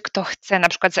każdy, kto chce, na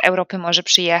przykład z Europy może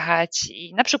przyjechać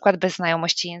i na przykład bez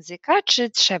znajomości języka, czy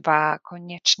trzeba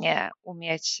koniecznie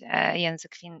umieć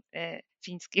język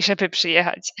fiński, żeby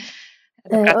przyjechać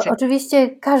do pracy? Oczywiście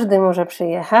każdy może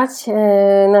przyjechać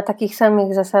na takich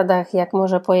samych zasadach, jak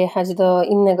może pojechać do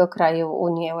innego kraju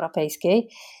Unii Europejskiej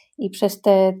i przez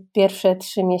te pierwsze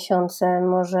 3 miesiące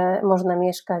można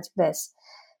mieszkać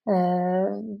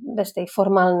bez tej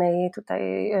formalnej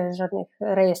tutaj żadnych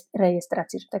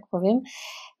rejestracji, że tak powiem.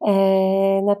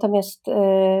 Natomiast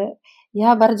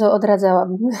ja bardzo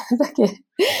odradzałabym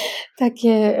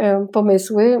takie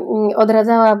pomysły.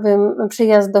 Odradzałabym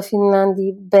przyjazd do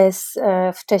Finlandii bez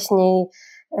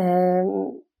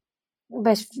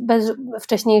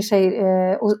wcześniejszej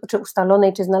czy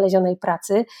ustalonej, czy znalezionej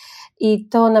pracy. I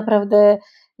to naprawdę,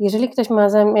 jeżeli ktoś ma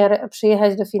zamiar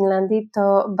przyjechać do Finlandii,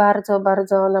 to bardzo,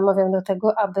 bardzo namawiam do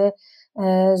tego, aby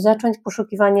zacząć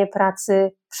poszukiwanie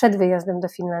pracy przed wyjazdem do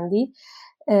Finlandii,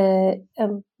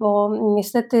 bo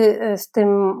niestety z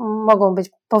tym mogą być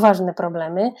poważne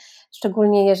problemy,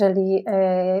 szczególnie jeżeli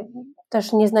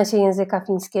też nie zna się języka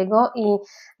fińskiego i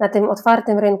na tym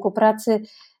otwartym rynku pracy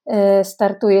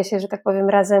startuje się, że tak powiem,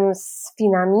 razem z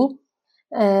Finami,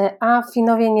 a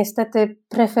Finowie niestety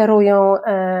preferują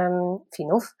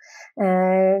Finów,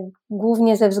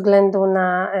 głównie ze względu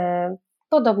na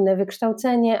podobne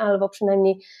wykształcenie, albo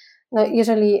przynajmniej no,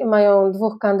 jeżeli mają 2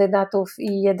 kandydatów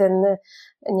i jeden,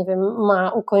 nie wiem,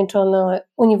 ma ukończony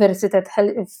uniwersytet,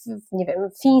 nie wiem,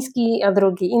 fiński, a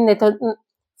drugi inny, to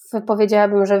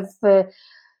powiedziałabym, że w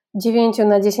 9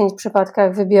 na 10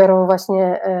 przypadkach wybiorą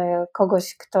właśnie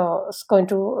kogoś, kto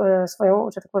skończył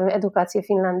swoją, że tak powiem, edukację w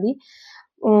Finlandii.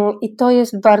 I to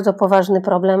jest bardzo poważny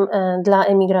problem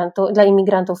dla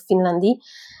imigrantów w Finlandii.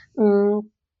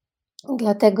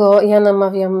 Dlatego ja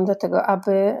namawiam do tego,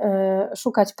 aby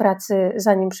szukać pracy,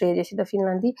 zanim przyjedzie się do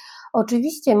Finlandii.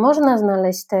 Oczywiście można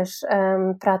znaleźć też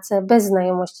pracę bez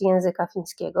znajomości języka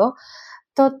fińskiego.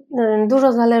 To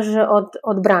dużo zależy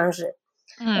od branży.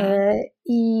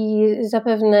 I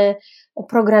zapewne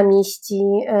programiści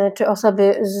czy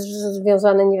osoby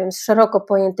związane, nie wiem, z szeroko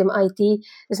pojętym IT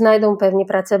znajdą pewnie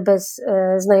pracę bez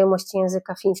znajomości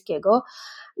języka fińskiego.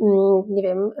 Nie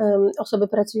wiem, osoby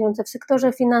pracujące w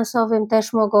sektorze finansowym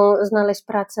też mogą znaleźć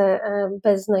pracę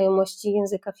bez znajomości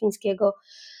języka fińskiego.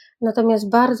 natomiast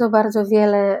bardzo, bardzo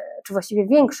wiele, czy właściwie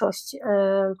większość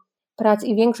prac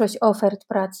i większość ofert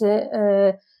pracy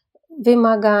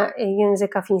wymaga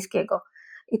języka fińskiego.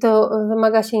 I to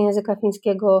wymaga się języka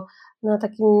fińskiego na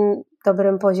takim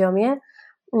dobrym poziomie,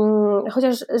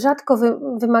 chociaż rzadko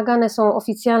wymagane są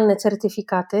oficjalne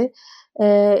certyfikaty,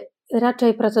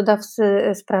 raczej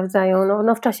pracodawcy sprawdzają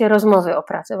w czasie rozmowy o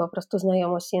pracę po prostu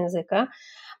znajomość języka,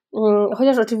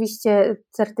 chociaż oczywiście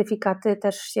certyfikaty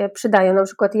też się przydają. Na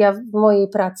przykład ja w mojej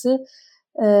pracy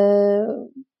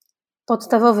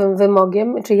podstawowym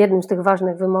wymogiem, czy jednym z tych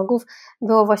ważnych wymogów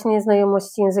było właśnie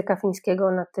znajomość języka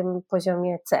fińskiego na tym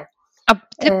poziomie C. A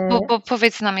ty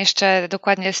powiedz nam jeszcze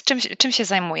dokładnie, czym się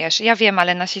zajmujesz? Ja wiem,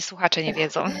 ale nasi słuchacze nie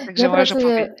wiedzą, także możesz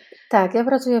opowiedzieć. Tak, ja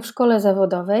pracuję w szkole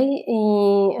zawodowej i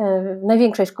w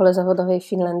największej szkole zawodowej w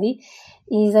Finlandii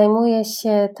i zajmuję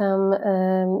się tam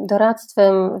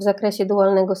doradztwem w zakresie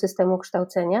dualnego systemu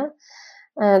kształcenia.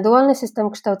 Dualny system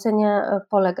kształcenia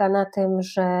polega na tym,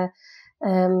 że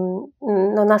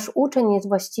nasz uczeń jest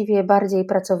właściwie bardziej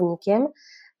pracownikiem,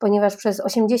 ponieważ przez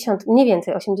mniej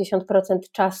więcej 80%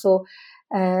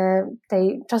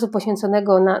 czasu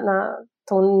poświęconego na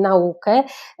tą naukę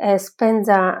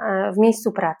spędza w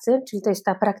miejscu pracy, czyli to jest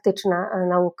ta praktyczna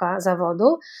nauka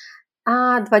zawodu,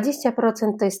 a 20%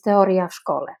 to jest teoria w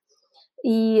szkole.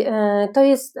 I to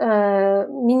jest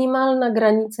minimalna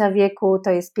granica wieku,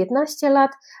 to jest 15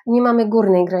 lat, nie mamy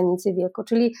górnej granicy wieku,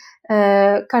 czyli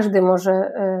każdy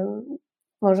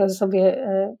może sobie,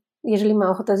 jeżeli ma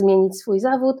ochotę zmienić swój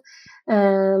zawód,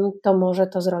 to może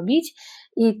to zrobić.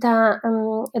 I ta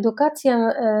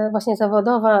edukacja właśnie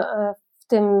zawodowa w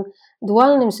tym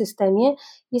dualnym systemie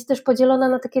jest też podzielona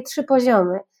na takie 3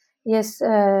 poziomy. Jest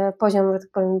poziom, że tak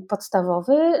powiem,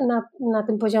 podstawowy. Na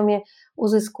tym poziomie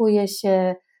uzyskuje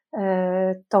się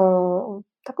tą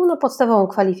taką podstawową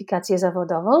kwalifikację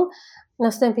zawodową.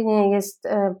 Następnie jest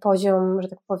poziom, że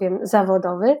tak powiem,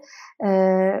 zawodowy.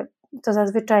 To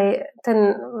zazwyczaj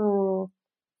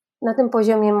na tym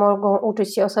poziomie mogą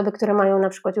uczyć się osoby, które mają na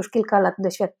przykład już kilka lat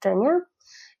doświadczenia.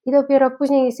 I dopiero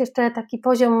później jest jeszcze taki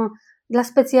poziom dla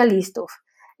specjalistów.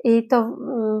 I to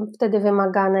wtedy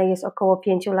wymagane jest około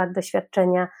 5 lat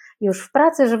doświadczenia już w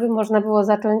pracy, żeby można było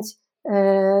zacząć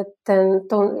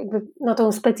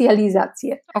tą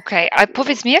specjalizację. Okej, a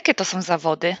powiedz mi, jakie to są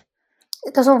zawody?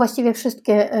 To są właściwie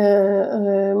wszystkie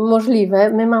możliwe.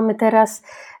 My mamy teraz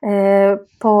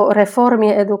po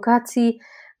reformie edukacji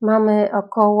mamy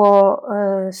około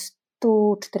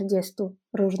 140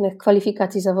 różnych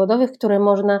kwalifikacji zawodowych, które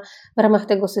można w ramach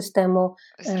tego systemu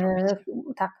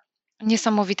tak.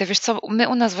 Niesamowite. Wiesz co, my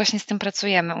u nas właśnie z tym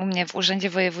pracujemy. U mnie w Urzędzie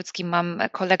Wojewódzkim mam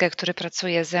kolegę, który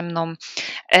pracuje ze mną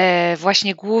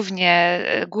właśnie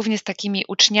głównie z takimi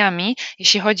uczniami,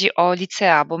 jeśli chodzi o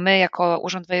licea, bo my jako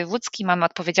Urząd Wojewódzki mamy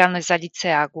odpowiedzialność za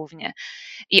licea głównie.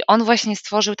 I on właśnie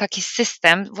stworzył taki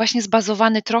system właśnie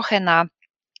zbazowany trochę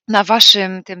na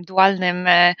waszym tym dualnym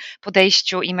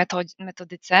podejściu i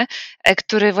metodyce,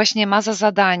 który właśnie ma za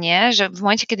zadanie, że w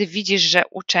momencie, kiedy widzisz, że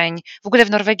uczeń, w ogóle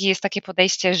w Norwegii jest takie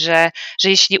podejście, że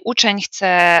jeśli uczeń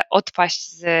chce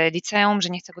odpaść z liceum, że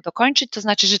nie chce go dokończyć, to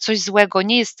znaczy, że coś złego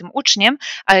nie jest z tym uczniem,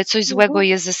 ale coś złego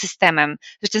jest ze systemem,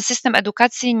 że ten system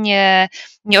edukacji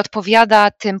nie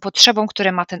odpowiada tym potrzebom,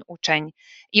 które ma ten uczeń.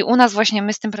 I u nas właśnie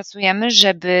my z tym pracujemy,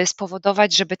 żeby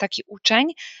spowodować, żeby taki uczeń,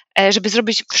 żeby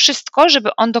zrobić wszystko, żeby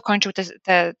on dokończył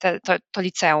to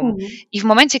liceum. I w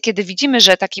momencie, kiedy widzimy,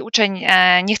 że taki uczeń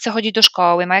nie chce chodzić do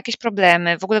szkoły, ma jakieś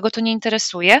problemy, w ogóle go to nie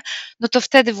interesuje, no to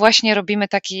wtedy właśnie robimy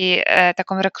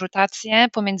taką rekrutację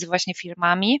pomiędzy właśnie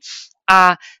firmami,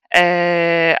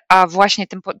 a właśnie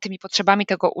tymi potrzebami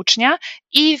tego ucznia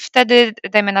i wtedy,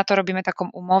 dajmy na to, robimy taką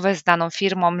umowę z daną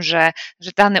firmą, że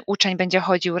dany uczeń będzie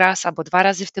chodził raz albo 2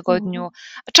 razy w tygodniu,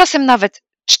 a czasem nawet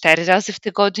 4 razy w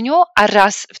tygodniu, a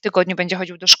raz w tygodniu będzie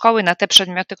chodził do szkoły na te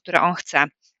przedmioty, które on chce.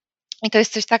 I to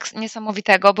jest coś tak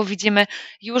niesamowitego, bo widzimy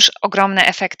już ogromne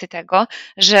efekty tego,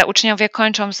 że uczniowie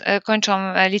kończą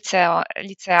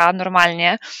licea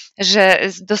normalnie, że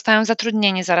dostają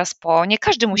zatrudnienie zaraz po. Nie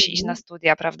każdy musi iść na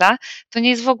studia, prawda? To nie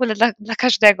jest w ogóle dla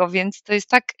każdego, więc to jest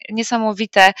tak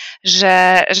niesamowite,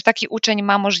 że taki uczeń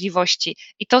ma możliwości.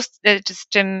 I to, z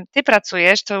czym ty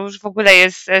pracujesz, to już w ogóle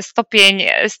jest stopień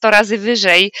 100 razy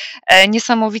wyżej,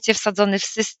 niesamowicie wsadzony w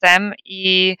system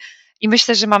i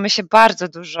myślę, że mamy się bardzo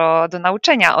dużo do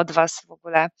nauczenia od was w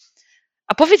ogóle.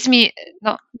 A powiedz mi,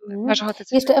 masz ochotę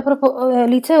coś... Jeszcze a propos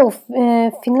liceów,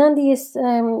 w Finlandii jest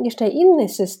jeszcze inny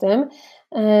system,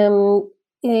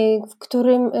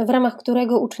 w ramach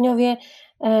którego uczniowie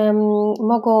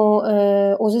mogą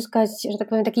uzyskać, że tak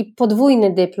powiem, taki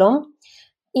podwójny dyplom.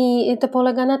 I to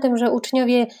polega na tym, że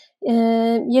uczniowie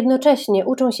jednocześnie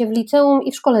uczą się w liceum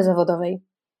i w szkole zawodowej.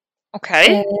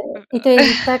 Okej. I to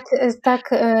jest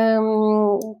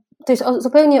to jest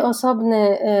zupełnie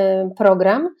osobny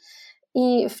program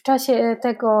i w czasie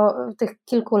tych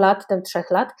kilku lat, 3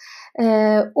 lat,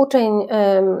 uczeń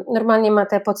normalnie ma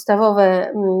te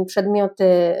podstawowe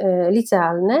przedmioty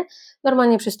licealne,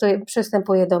 normalnie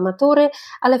przystępuje do matury,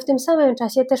 ale w tym samym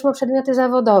czasie też ma przedmioty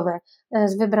zawodowe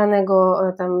z wybranego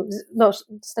tam, no,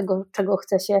 z tego,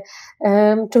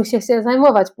 czym się chce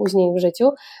zajmować później w życiu.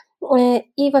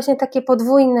 I właśnie takie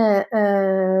podwójne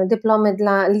dyplomy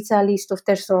dla licealistów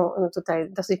też są tutaj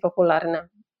dosyć popularne.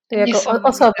 To jako Niesamowite.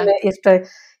 osobny jeszcze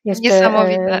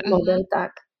Niesamowite. model,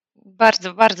 tak.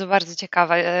 Bardzo, bardzo, bardzo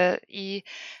ciekawe. I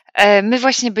my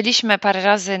właśnie byliśmy parę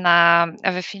razy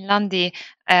w Finlandii.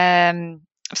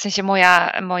 W sensie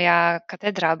moja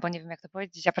katedra, albo nie wiem jak to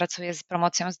powiedzieć, ja pracuję z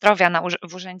promocją zdrowia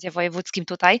w urzędzie wojewódzkim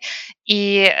tutaj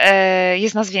i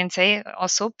jest nas więcej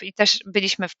osób i też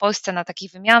byliśmy w Polsce na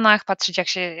takich wymianach, patrzeć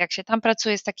jak się tam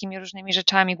pracuje z takimi różnymi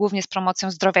rzeczami, głównie z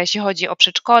promocją zdrowia, jeśli chodzi o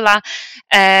przedszkola,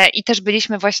 i też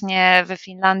byliśmy właśnie we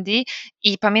Finlandii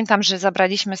i pamiętam, że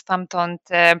zabraliśmy stamtąd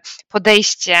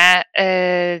podejście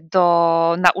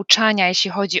do nauczania,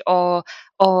 jeśli chodzi o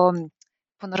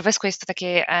po norwesku jest to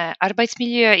takie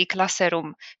Arbeitsmiljö i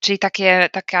Klasserum, czyli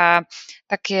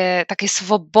takie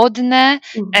swobodne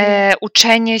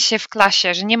uczenie się w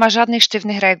klasie, że nie ma żadnych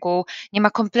sztywnych reguł, nie ma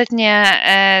kompletnie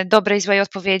dobrej, złej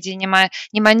odpowiedzi,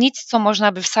 nie ma nic, co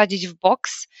można by wsadzić w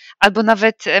boks, albo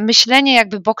nawet myślenie,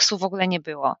 jakby boksu w ogóle nie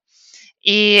było.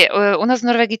 I u nas w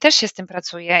Norwegii też się z tym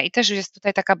pracuje i też jest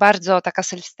tutaj taka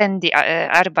self-standing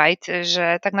Arbeit,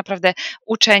 że tak naprawdę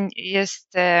uczeń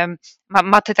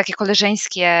ma te takie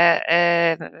koleżeńskie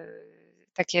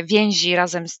takie więzi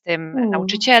razem z tym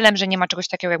nauczycielem, że nie ma czegoś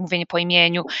takiego jak mówienie po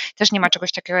imieniu, też nie ma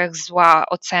czegoś takiego jak zła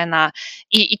ocena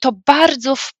i to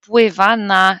bardzo wpływa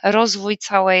na rozwój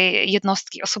całej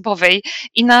jednostki osobowej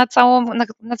i na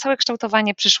całe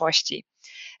kształtowanie przyszłości.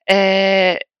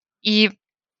 I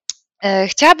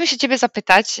chciałabym się Ciebie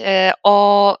zapytać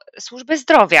o służbę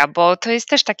zdrowia, bo to jest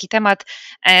też taki temat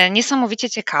niesamowicie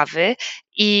ciekawy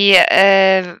i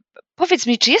powiedz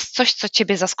mi, czy jest coś, co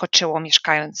Ciebie zaskoczyło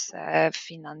mieszkając w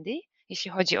Finlandii,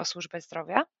 jeśli chodzi o służbę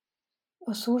zdrowia?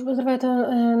 O służbę zdrowia to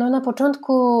no na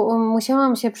początku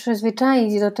musiałam się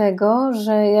przyzwyczaić do tego,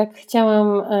 że jak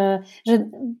chciałam, że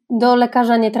do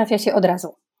lekarza nie trafia się od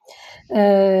razu.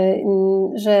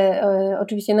 Że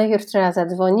oczywiście najpierw trzeba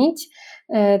zadzwonić,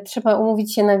 trzeba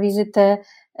umówić się na wizytę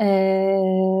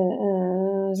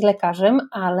z lekarzem,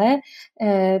 ale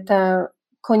ta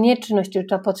konieczność czy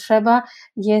ta potrzeba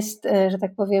jest, że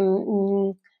tak powiem,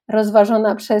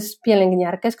 rozważona przez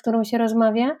pielęgniarkę, z którą się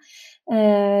rozmawia.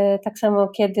 Tak samo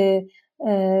kiedy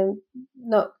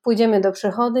pójdziemy do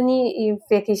przychodni i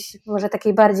w jakiejś może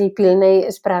takiej bardziej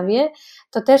pilnej sprawie,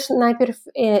 to też najpierw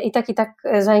i tak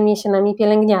zajmie się nami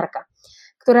pielęgniarka,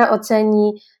 która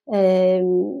oceni,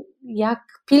 jak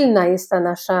pilna jest ta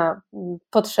nasza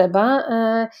potrzeba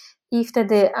i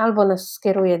wtedy albo nas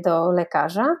skieruje do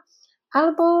lekarza,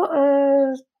 albo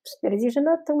stwierdzi, że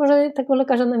no to może tego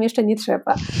lekarza nam jeszcze nie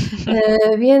trzeba.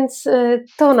 Więc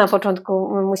to na początku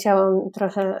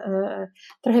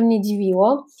trochę mnie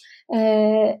dziwiło,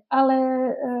 ale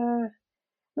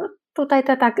no tutaj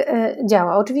to tak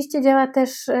działa. Oczywiście działa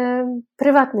też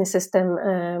prywatny system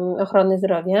ochrony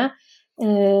zdrowia.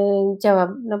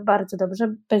 Działa bardzo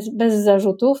dobrze, bez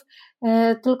zarzutów,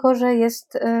 tylko że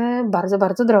jest bardzo,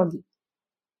 bardzo drogi.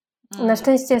 Na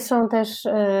szczęście są też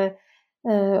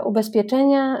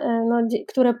ubezpieczenia,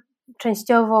 które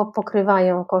częściowo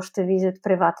pokrywają koszty wizyt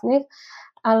prywatnych,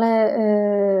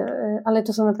 ale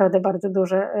to są naprawdę bardzo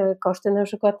duże koszty. Na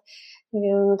przykład, nie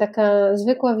wiem, taka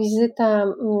zwykła wizyta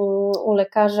u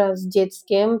lekarza z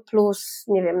dzieckiem plus,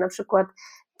 nie wiem, na przykład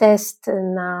test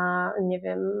na, nie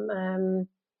wiem,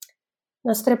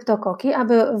 na streptokoki,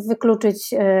 aby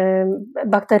wykluczyć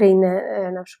bakteryjne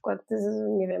na przykład,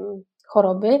 nie wiem,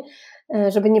 choroby,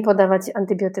 żeby nie podawać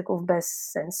antybiotyków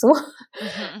bez sensu.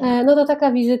 No to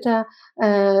taka wizyta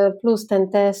plus ten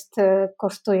test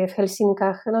kosztuje w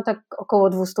Helsinkach tak około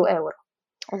 200 euro.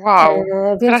 Wow,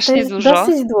 Więc to strasznie jest dużo.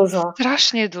 dosyć dużo.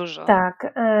 Strasznie dużo.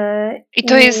 Tak. I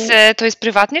to jest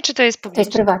prywatnie, czy to jest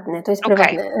publiczne? To jest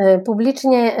prywatne.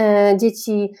 Publicznie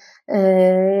dzieci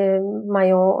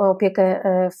mają opiekę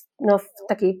w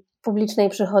takiej publicznej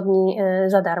przychodni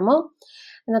za darmo.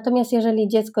 Natomiast jeżeli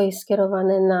dziecko jest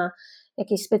skierowane na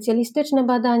jakieś specjalistyczne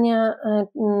badania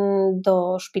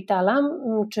do szpitala,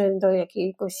 czy do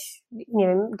jakiegoś, nie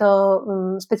wiem, do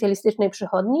specjalistycznej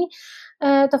przychodni,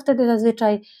 to wtedy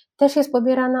zazwyczaj też jest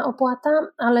pobierana opłata,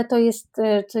 ale to jest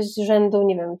coś z rzędu,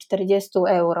 nie wiem, 40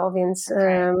 euro, więc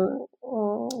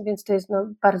to jest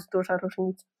bardzo duża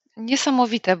różnica.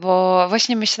 Niesamowite, bo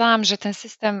właśnie myślałam, że ten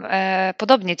system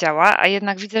podobnie działa, a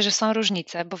jednak widzę, że są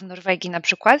różnice, bo w Norwegii na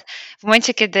przykład w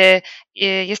momencie, kiedy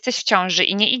jesteś w ciąży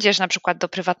i nie idziesz na przykład do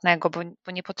prywatnego,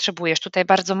 bo nie potrzebujesz, tutaj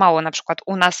bardzo mało, na przykład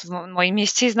u nas w moim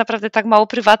mieście jest naprawdę tak mało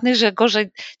prywatnych, że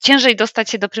ciężej dostać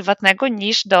się do prywatnego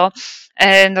niż do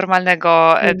Mhm.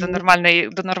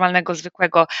 do normalnego,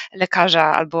 zwykłego lekarza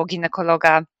albo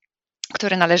ginekologa,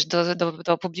 który należy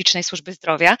do publicznej służby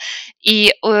zdrowia. I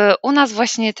u nas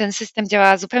właśnie ten system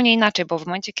działa zupełnie inaczej, bo w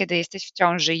momencie, kiedy jesteś w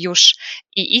ciąży już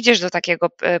i idziesz do takiego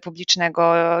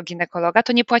publicznego ginekologa,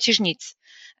 to nie płacisz nic.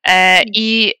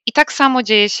 I tak samo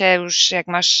dzieje się już, jak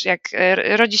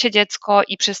rodzi się dziecko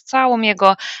i przez całą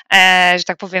jego, że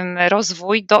tak powiem,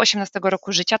 rozwój do 18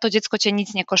 roku życia, to dziecko cię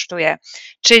nic nie kosztuje.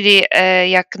 Czyli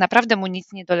jak naprawdę mu nic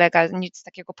nie dolega, nic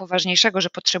takiego poważniejszego, że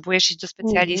potrzebujesz iść do Mhm.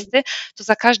 specjalisty, to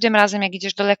za każdym razem, jak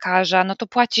idziesz do lekarza, no to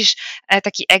płacisz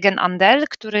taki Egenandel,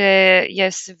 który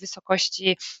jest w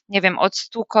wysokości, nie wiem, od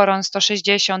 100 koron,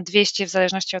 160, 200, w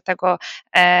zależności od tego,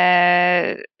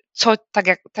 co,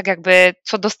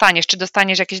 co dostaniesz, czy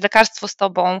dostaniesz jakieś lekarstwo z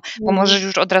tobą, bo Mhm. możesz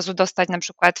już od razu dostać na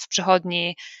przykład w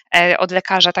przychodni od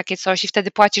lekarza takie coś i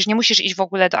wtedy płacisz, nie musisz iść w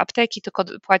ogóle do apteki, tylko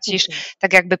płacisz Mhm.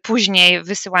 tak jakby później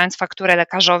wysyłając fakturę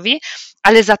lekarzowi,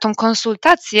 ale za tą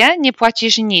konsultację nie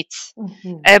płacisz nic.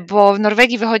 Mhm. Bo w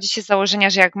Norwegii wychodzi się z założenia,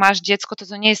 że jak masz dziecko,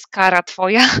 to nie jest kara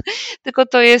twoja, tylko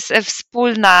to jest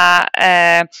wspólna,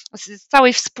 z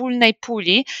całej wspólnej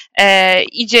puli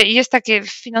idzie i jest takie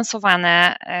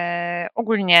finansowane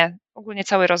ogólnie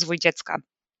cały rozwój dziecka.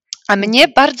 A mnie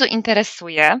Mhm. bardzo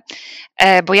interesuje,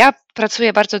 bo ja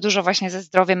pracuję bardzo dużo właśnie ze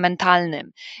zdrowiem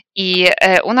mentalnym i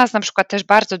u nas na przykład też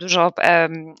bardzo dużo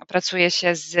pracuje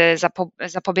się z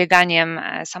zapobieganiem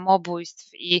samobójstw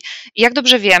i jak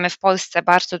dobrze wiemy, w Polsce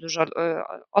bardzo dużo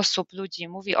osób, ludzi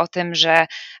mówi o tym, że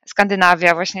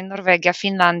Skandynawia, właśnie Norwegia,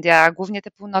 Finlandia, głównie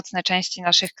te północne części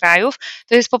naszych krajów,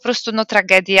 to jest po prostu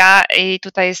tragedia i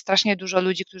tutaj jest strasznie dużo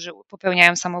ludzi, którzy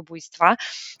popełniają samobójstwa.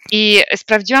 I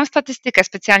sprawdziłam statystykę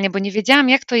specjalnie, bo nie wiedziałam,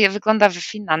 jak to wygląda w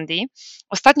Finlandii.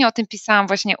 Ostatnio o tym pisałam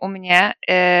właśnie u mnie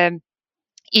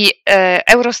i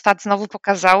Eurostat znowu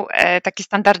pokazał taki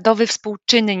standardowy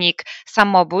współczynnik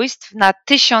samobójstw na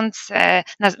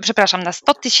na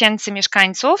 100 tysięcy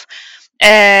mieszkańców.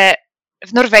 E,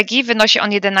 W Norwegii wynosi on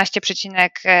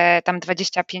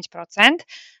 11,25%.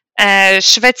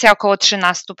 Szwecja około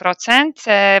 13%,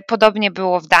 podobnie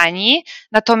było w Danii,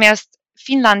 natomiast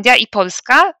Finlandia i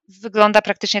Polska wygląda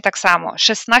praktycznie tak samo,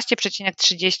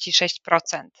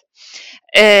 16,36%.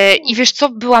 I wiesz co,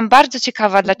 byłam bardzo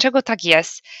ciekawa, dlaczego tak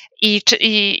jest i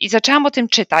zaczęłam o tym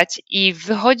czytać i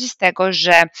wychodzi z tego,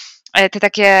 że te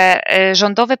takie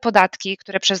rządowe podatki,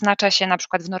 które przeznacza się na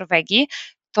przykład w Norwegii,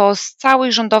 to z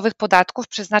całych rządowych podatków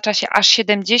przeznacza się aż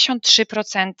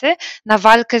 73% na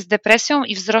walkę z depresją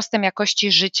i wzrostem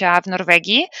jakości życia w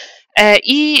Norwegii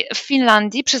i w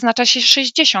Finlandii przeznacza się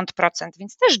 60%,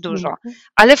 więc też dużo, Mhm.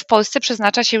 ale w Polsce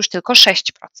przeznacza się już tylko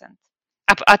 6%.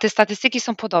 A te statystyki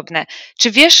są podobne.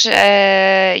 Czy wiesz,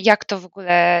 jak to w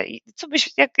ogóle,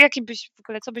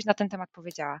 co byś na ten temat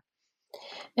powiedziała?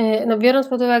 No, biorąc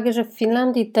pod uwagę, że w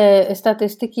Finlandii te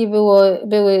statystyki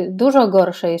były dużo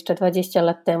gorsze jeszcze 20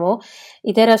 lat temu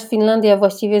i teraz Finlandia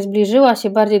właściwie zbliżyła się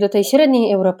bardziej do tej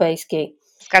średniej europejskiej,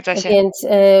 Zgadza się. więc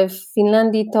w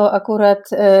Finlandii to akurat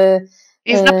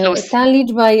Jest na plus. ta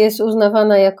liczba jest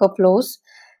uznawana jako plus,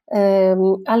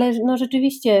 ale no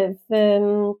rzeczywiście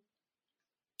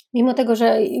mimo tego,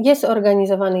 że jest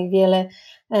organizowanych wiele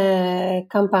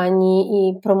kampanii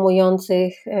i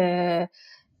promujących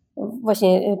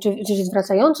właśnie, czy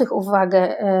zwracających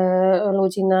uwagę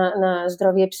ludzi na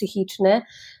zdrowie psychiczne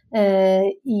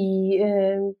i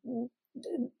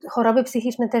choroby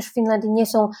psychiczne też w Finlandii nie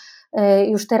są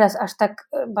już teraz aż tak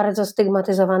bardzo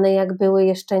stygmatyzowane, jak były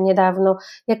jeszcze niedawno,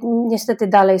 jak niestety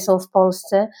dalej są w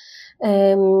Polsce.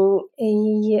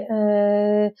 I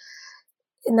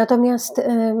natomiast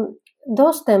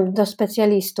dostęp do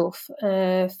specjalistów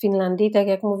w Finlandii, tak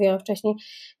jak mówiłam wcześniej,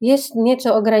 jest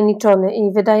nieco ograniczony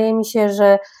i wydaje mi się,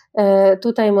 że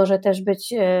tutaj może też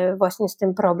być właśnie z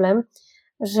tym problem,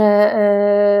 że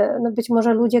no być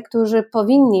może ludzie, którzy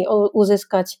powinni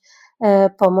uzyskać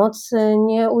pomoc,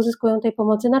 nie uzyskują tej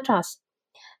pomocy na czas.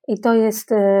 I to jest,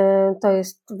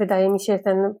 wydaje mi się,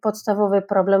 ten podstawowy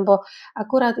problem, bo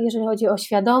akurat jeżeli chodzi o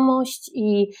świadomość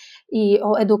i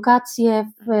o edukację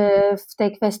w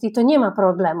tej kwestii, to nie ma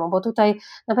problemu, bo tutaj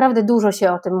naprawdę dużo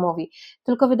się o tym mówi.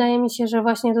 Tylko wydaje mi się, że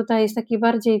właśnie tutaj jest taki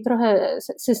bardziej trochę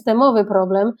systemowy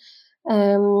problem.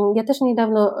 Ja też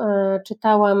niedawno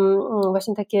czytałam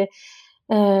właśnie takie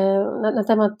na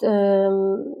temat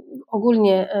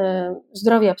ogólnie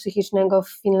zdrowia psychicznego w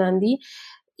Finlandii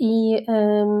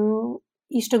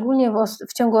I szczególnie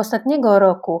w ciągu ostatniego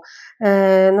roku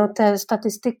no te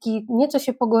statystyki nieco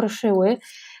się pogorszyły.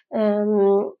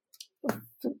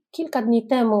 Kilka dni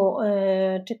temu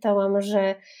czytałam,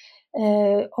 że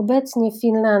obecnie w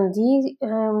Finlandii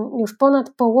już ponad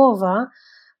połowa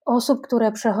osób,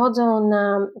 które przechodzą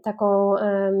na taką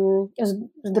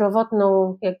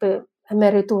zdrowotną jakby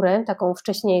emeryturę, taką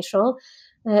wcześniejszą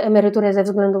emeryturę ze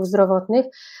względów zdrowotnych,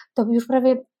 to już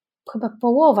prawie chyba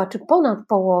połowa, czy ponad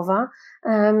połowa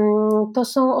to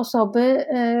są osoby,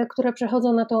 które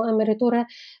przechodzą na tą emeryturę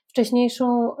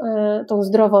wcześniejszą, tą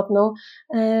zdrowotną,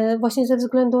 właśnie ze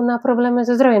względu na problemy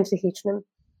ze zdrowiem psychicznym.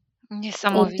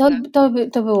 Niesamowite.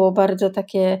 I to było bardzo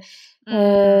takie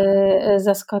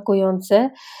zaskakujące.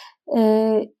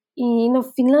 I no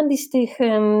w Finlandii z tych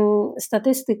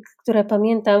statystyk, które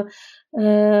pamiętam,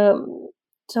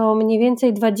 to mniej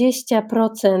więcej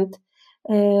 20%,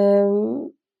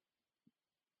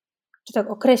 czy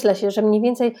tak określa się, że mniej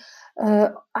więcej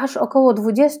aż około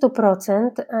 20%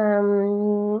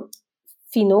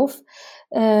 Finów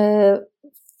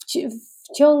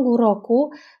w ciągu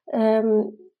roku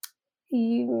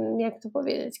i jak to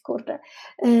powiedzieć, kurczę.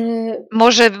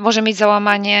 Może mieć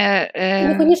załamanie.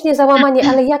 Niekoniecznie załamanie,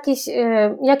 ale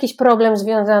jakiś problem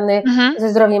związany ze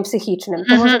zdrowiem psychicznym.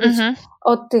 To może być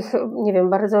od tych, nie wiem,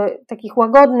 bardzo takich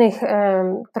łagodnych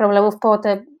problemów po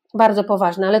te bardzo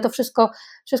poważne, ale to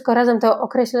wszystko razem to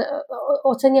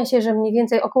ocenia się, że mniej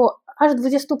więcej około aż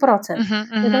 20%.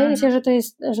 Wydaje mi się,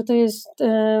 że to jest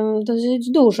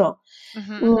dosyć dużo.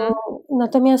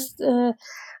 Natomiast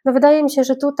no wydaje mi się,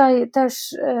 że tutaj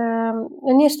też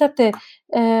no niestety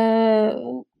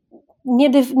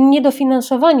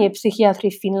niedofinansowanie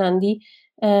psychiatrii w Finlandii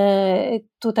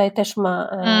tutaj też ma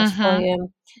swoje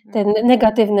te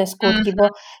negatywne skutki, bo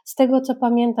z tego co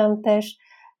pamiętam też,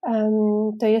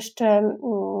 to jeszcze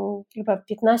chyba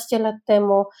 15 lat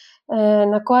temu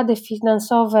nakłady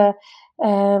finansowe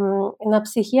na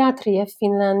psychiatrię w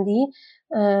Finlandii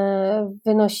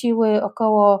wynosiły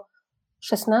około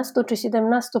 16 czy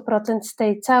 17% z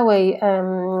tej całej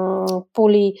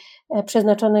puli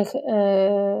przeznaczonych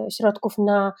środków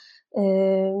na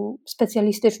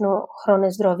specjalistyczną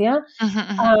ochronę zdrowia,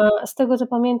 a z tego co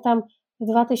pamiętam w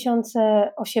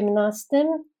 2018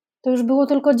 to już było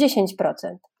tylko 10%.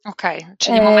 Okej,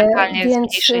 czyli momentalnie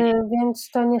więc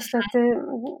to niestety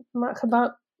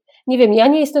chyba, nie wiem, ja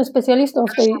nie jestem specjalistą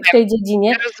w tej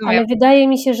dziedzinie, ale wydaje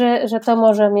mi się, że to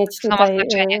może mieć tutaj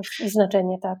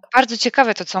znaczenie. Tak. Bardzo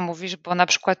ciekawe to, co mówisz, bo na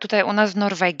przykład tutaj u nas w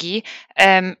Norwegii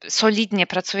solidnie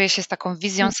pracuje się z taką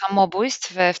wizją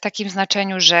samobójstw w takim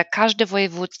znaczeniu, że każde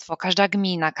województwo, każda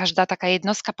gmina, każda taka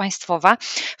jednostka państwowa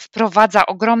wprowadza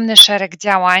ogromny szereg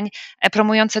działań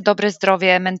promujące dobre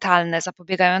zdrowie mentalne,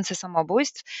 zapobiegające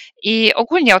samobójstw i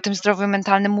ogólnie o tym zdrowiu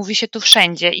mentalnym mówi się tu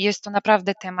wszędzie i jest to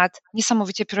naprawdę temat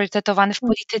niesamowicie priorytetowany w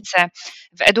polityce,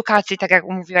 w edukacji, tak jak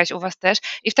mówiłaś u Was też,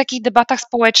 i w takich debatach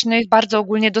społecznych bardzo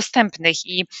ogólnie dostępnych.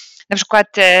 I na przykład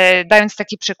dając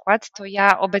taki przykład, to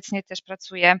ja obecnie też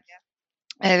pracuję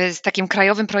z takim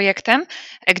krajowym projektem,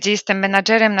 gdzie jestem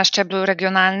menadżerem na szczeblu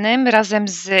regionalnym razem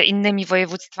z innymi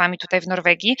województwami tutaj w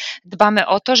Norwegii. Dbamy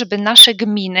o to, żeby nasze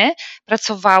gminy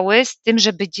pracowały z tym,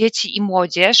 żeby dzieci i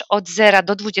młodzież od 0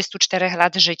 do 24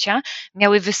 lat życia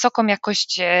miały wysoką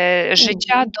jakość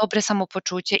życia, dobre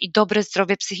samopoczucie i dobre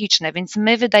zdrowie psychiczne, więc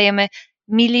my wydajemy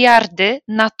miliardy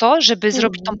na to, żeby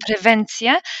zrobić tą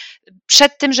prewencję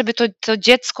przed tym, żeby to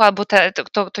dziecko albo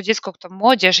to dziecko, to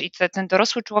młodzież i ten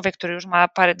dorosły człowiek, który już ma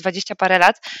 20 parę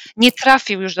lat, nie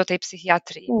trafił już do tej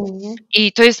psychiatrii.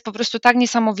 I to jest po prostu tak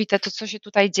niesamowite to, co się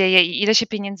tutaj dzieje i ile się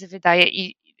pieniędzy wydaje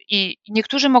i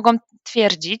niektórzy mogą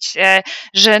twierdzić,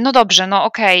 że no dobrze, no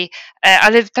okej,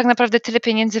 ale tak naprawdę tyle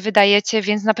pieniędzy wydajecie,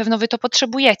 więc na pewno wy to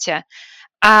potrzebujecie.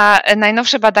 A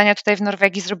najnowsze badania tutaj w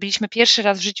Norwegii, zrobiliśmy pierwszy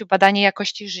raz w życiu badanie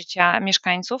jakości życia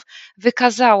mieszkańców,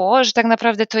 wykazało, że tak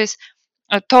naprawdę to jest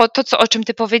o czym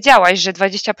ty powiedziałaś, że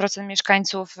 20%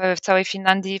 mieszkańców w całej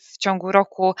Finlandii w ciągu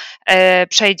roku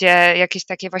przejdzie jakieś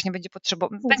takie właśnie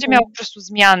będzie miało po prostu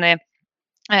zmiany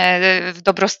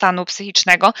dobrostanu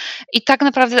psychicznego i tak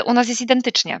naprawdę u nas jest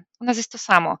identycznie, u nas jest to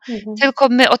samo, tylko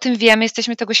my o tym wiemy,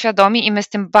 jesteśmy tego świadomi i my z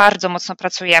tym bardzo mocno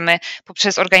pracujemy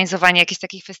poprzez organizowanie jakichś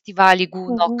takich festiwali,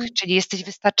 gulnok, czyli Jesteś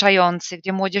Wystarczający,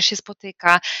 gdzie młodzież się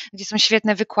spotyka, gdzie są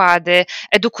świetne wykłady,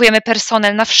 edukujemy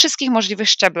personel na wszystkich możliwych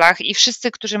szczeblach i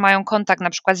wszyscy, którzy mają kontakt na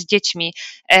przykład z dziećmi,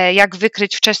 jak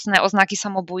wykryć wczesne oznaki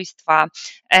samobójstwa,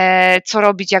 co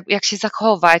robić, jak się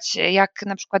zachować, jak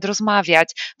na przykład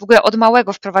rozmawiać, w ogóle od małego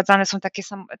dlatego wprowadzane są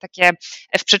takie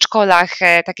w przedszkolach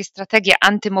takie strategie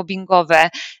antymobbingowe.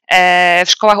 W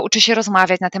szkołach uczy się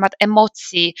rozmawiać na temat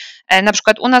emocji. Na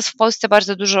przykład u nas w Polsce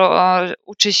bardzo dużo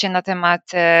uczy się na temat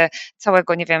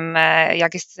całego, nie wiem,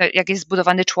 jak jest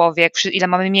zbudowany człowiek, ile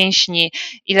mamy mięśni,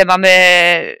 ile mamy,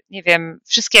 nie wiem,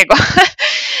 wszystkiego.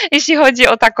 Jeśli chodzi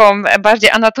o taką bardziej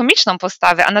anatomiczną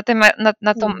postawę, a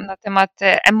na temat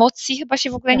emocji chyba się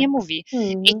w ogóle nie mówi.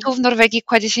 I tu w Norwegii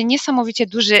kładzie się niesamowicie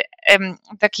duży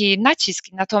taki nacisk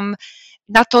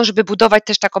na to, żeby budować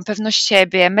też taką pewność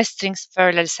siebie,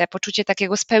 mestringsfølelse, poczucie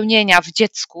takiego spełnienia w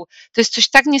dziecku. To jest coś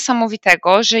tak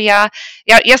niesamowitego, że ja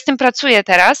z tym pracuję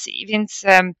teraz, więc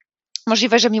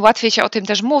możliwe, że mi łatwiej się o tym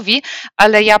też mówi,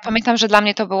 ale ja pamiętam, że dla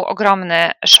mnie to był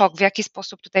ogromny szok, w jaki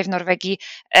sposób tutaj w Norwegii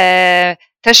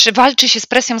też walczy się z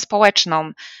presją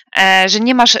społeczną, że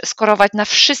nie masz skorować na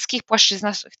wszystkich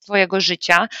płaszczyznach twojego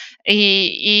życia,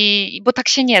 bo tak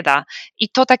się nie da. I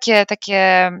to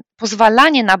takie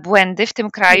pozwalanie na błędy w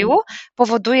tym kraju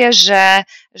powoduje,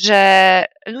 że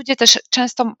ludzie też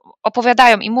często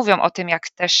opowiadają i mówią o tym,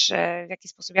 w jaki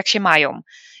sposób, jak się mają.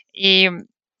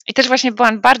 I też właśnie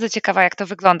byłam bardzo ciekawa, jak to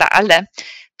wygląda, ale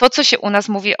to, co się u nas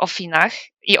mówi o Finach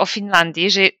i o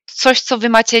Finlandii, że coś, co wy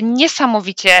macie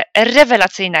niesamowicie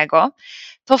rewelacyjnego,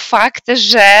 to fakt,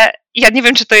 że ja nie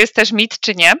wiem, czy to jest też mit,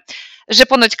 czy nie, że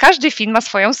ponoć każdy Fin ma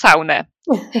swoją saunę.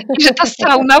 I że ta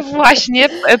sauna właśnie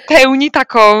pełni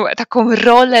taką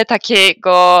rolę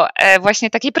właśnie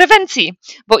takiej prewencji,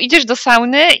 bo idziesz do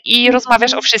sauny i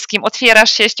rozmawiasz o wszystkim,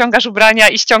 otwierasz się, ściągasz ubrania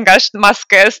i ściągasz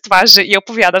maskę z twarzy i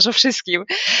opowiadasz o wszystkim.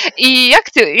 I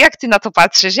jak ty na to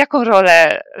patrzysz? Jaką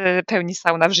rolę pełni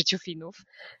sauna w życiu Finów?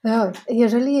 No,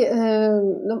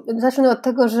 zacznę od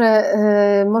tego, że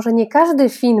może nie każdy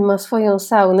Fin ma swoją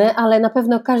saunę, ale na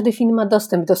pewno każdy Fin ma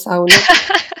dostęp do sauny.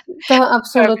 To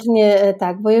absolutnie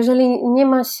tak, bo jeżeli nie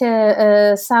ma się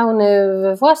sauny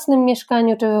we własnym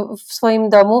mieszkaniu czy w swoim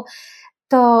domu,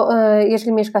 to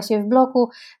jeżeli mieszka się w bloku,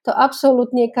 to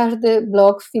absolutnie każdy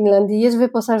blok w Finlandii jest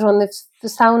wyposażony w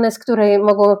saunę, z której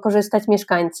mogą korzystać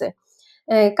mieszkańcy.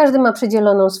 Każdy ma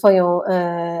przydzieloną swoją,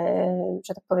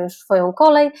 że tak powiem, swoją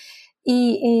kolej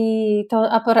i to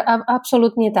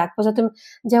absolutnie tak. Poza tym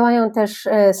działają też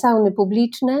sauny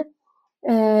publiczne.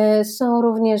 Są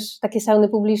również takie sauny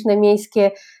publiczne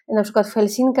miejskie, na przykład w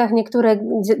Helsinkach, niektóre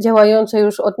działające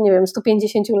już od, nie wiem,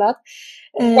 150 lat.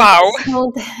 Wow.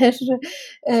 Są też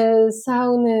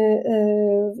sauny,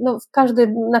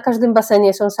 na każdym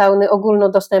basenie są sauny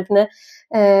ogólnodostępne,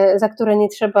 za które nie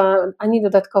trzeba ani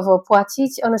dodatkowo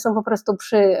płacić, one są po prostu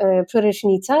przy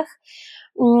prysznicach.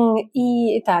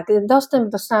 I tak, dostęp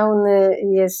do sauny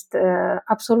jest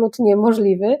absolutnie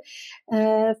możliwy.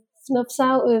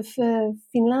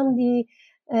 W Finlandii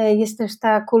jest też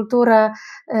ta kultura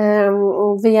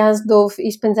wyjazdów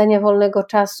i spędzania wolnego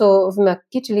czasu w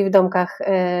mökki, czyli w domkach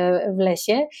w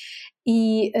lesie,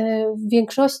 i w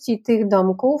większości tych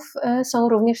domków są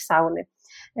również sauny.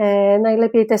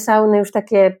 Najlepiej te sauny już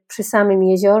takie przy samym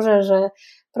jeziorze, że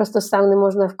prosto z sauny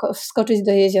można wskoczyć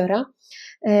do jeziora.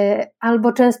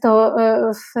 Albo często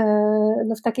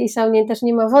w takiej saunie też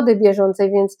nie ma wody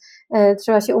bieżącej, więc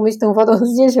trzeba się umyć tą wodą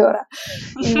z jeziora.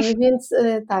 Więc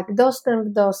tak, dostęp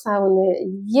do sauny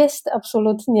jest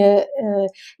absolutnie.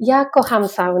 Ja kocham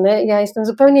saunę, ja jestem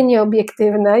zupełnie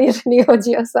nieobiektywna, jeżeli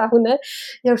chodzi o saunę.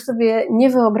 Ja już sobie nie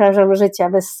wyobrażam życia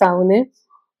bez sauny.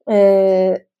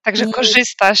 Także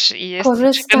korzystasz i jest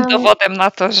żywym dowodem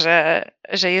na to,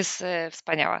 że jest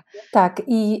wspaniała. Tak,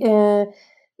 i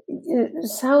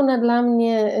sauna dla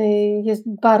mnie jest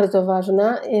bardzo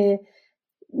ważna.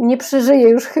 Nie przeżyję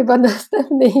już chyba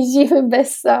następnej zimy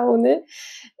bez sauny.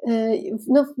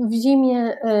 W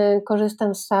zimie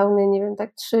korzystam z sauny, nie wiem,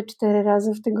 tak 3-4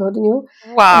 razy w tygodniu.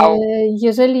 Wow.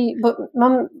 Bo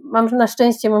mam na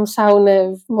szczęście mam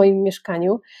saunę w moim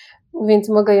mieszkaniu, więc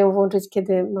mogę ją włączyć,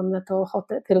 kiedy mam na to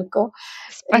ochotę tylko.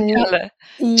 Wspaniale.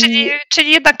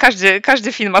 Czyli jednak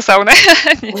każdy film ma saunę.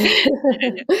 Nie.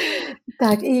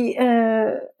 Tak, i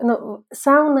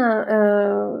sauna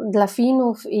dla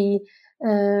Finów i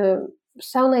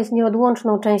sauna jest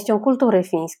nieodłączną częścią kultury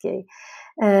fińskiej.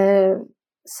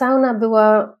 Sauna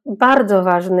była bardzo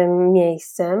ważnym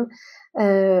miejscem.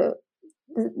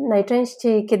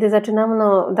 Najczęściej, kiedy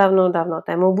zaczynano dawno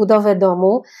temu budowę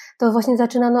domu, to właśnie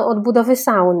zaczynano od budowy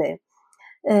sauny.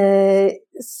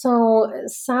 Z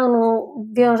sauną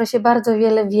wiąże się bardzo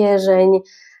wiele wierzeń,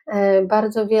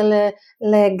 bardzo wiele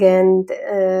legend.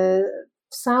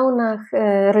 W saunach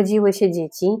rodziły się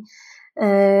dzieci,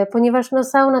 ponieważ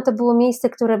sauna to było miejsce,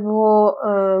 które było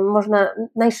można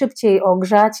najszybciej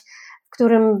ogrzać, w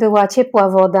którym była ciepła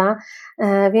woda,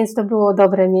 więc to było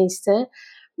dobre miejsce.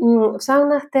 W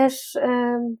saunach też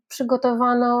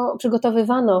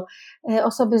przygotowywano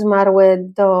osoby zmarłe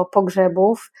do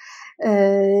pogrzebów.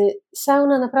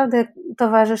 Sauna naprawdę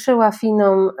towarzyszyła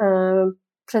Finom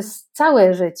przez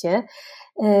całe życie.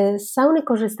 Z sauny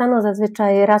korzystano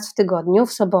zazwyczaj raz w tygodniu,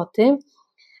 w soboty.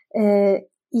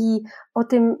 I o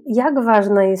tym, jak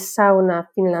ważna jest sauna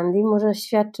w Finlandii, może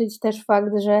świadczyć też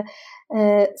fakt, że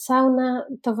sauna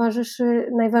towarzyszy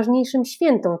najważniejszym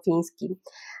świętom fińskim.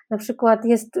 Na przykład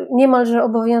jest niemalże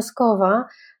obowiązkowa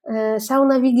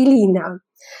sauna wigilijna,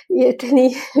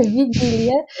 czyli w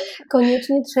Wigilię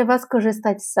koniecznie trzeba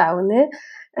skorzystać z sauny.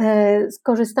 Z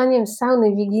korzystaniem z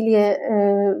sauny w Wigilię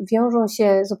wiążą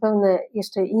się zupełnie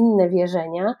jeszcze inne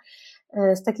wierzenia.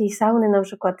 Z takiej sauny na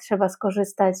przykład trzeba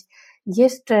skorzystać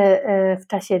jeszcze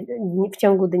w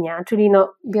ciągu dnia, czyli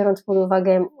biorąc pod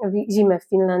uwagę zimę w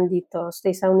Finlandii, to z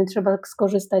tej sauny trzeba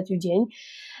skorzystać w dzień,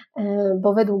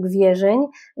 bo według wierzeń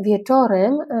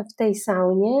wieczorem w tej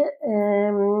saunie,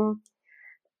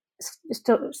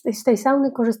 z tej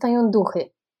sauny korzystają duchy.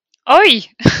 Oj!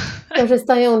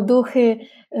 Korzystają duchy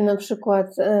na przykład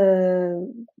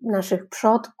naszych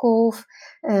przodków,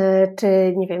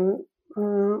 czy nie wiem,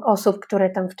 osób, które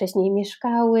tam wcześniej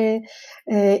mieszkały,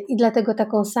 i dlatego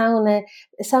taką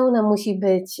sauna musi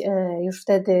być już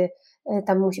wtedy,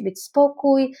 tam musi być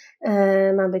spokój,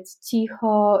 ma być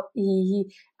cicho,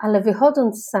 ale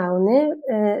wychodząc z sauny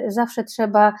zawsze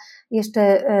trzeba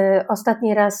jeszcze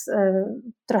ostatni raz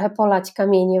trochę polać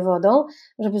kamienie wodą,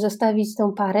 żeby zostawić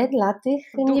tą parę dla tych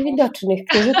niewidocznych,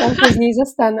 którzy tam później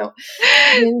zostaną.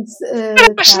 Więc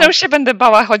Właśnie już się będę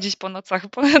bała chodzić po nocach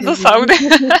do sauny.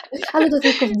 Ale to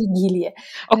tylko w Wigilię.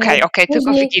 Okej,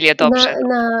 tylko w Wigilię, dobrze.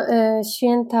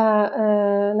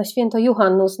 Na święto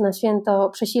Juhannus, na święto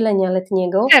przesilenia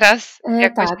letniego. Teraz,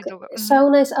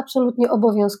 sauna jest absolutnie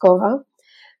obowiązkowa,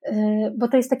 bo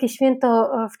to jest takie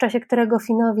święto, w czasie którego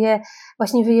Finowie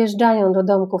właśnie wyjeżdżają do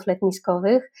domków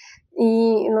letniskowych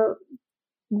i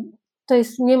to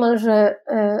jest niemalże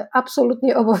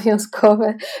absolutnie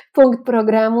obowiązkowy punkt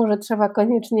programu, że trzeba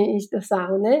koniecznie iść do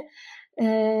sauny.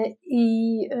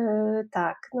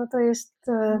 To jest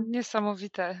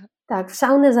niesamowite. Tak, w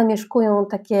saunę zamieszkują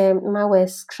takie małe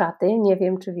skrzaty, nie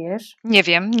wiem, czy wiesz. Nie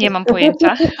wiem, nie mam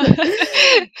pojęcia.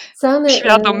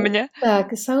 Świadom mnie.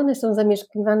 Tak, sauny są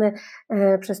zamieszkiwane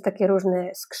przez takie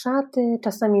różne skrzaty,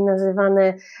 czasami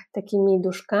nazywane takimi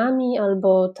duszkami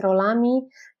albo trollami,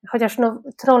 chociaż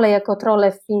trolle jako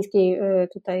trolle w fińskiej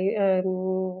tutaj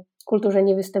kulturze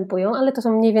nie występują, ale to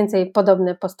są mniej więcej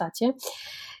podobne postacie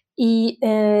i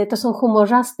to są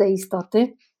humorzaste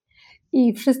istoty.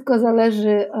 I wszystko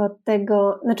zależy od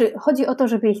tego, chodzi o to,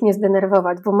 żeby ich nie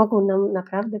zdenerwować, bo mogą nam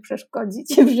naprawdę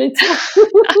przeszkodzić w życiu.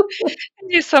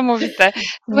 Niesamowite.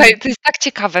 Słuchaj, to jest tak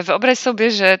ciekawe. Wyobraź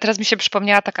sobie, że teraz mi się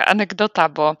przypomniała taka anegdota,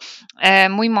 bo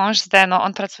mój mąż Zdeno,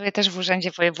 on pracuje też w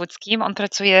urzędzie wojewódzkim, on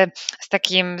pracuje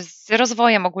z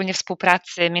rozwojem ogólnie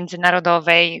współpracy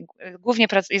międzynarodowej, głównie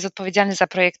jest odpowiedzialny za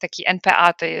projekt taki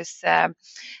NPA, to jest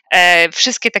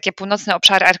wszystkie takie północne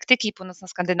obszary Arktyki i północna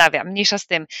Skandynawia, mniejsza z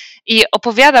tym. I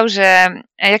opowiadał, że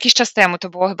jakiś czas temu, to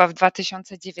było chyba w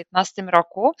 2019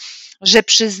 roku, że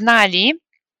przyznali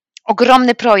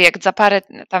ogromny projekt za parę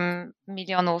tam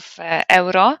milionów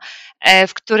euro,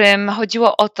 w którym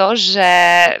chodziło o to,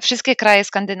 że wszystkie kraje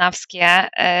skandynawskie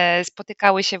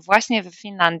spotykały się właśnie w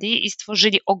Finlandii i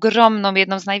stworzyli ogromną,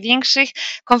 jedną z największych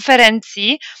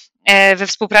konferencji we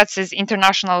współpracy z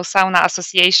International Sauna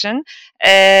Association,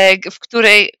 w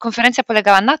której konferencja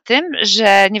polegała na tym,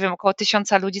 że nie wiem, około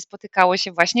 1000 ludzi spotykało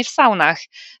się właśnie w saunach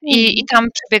i tam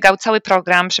przebiegał cały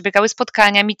program, przebiegały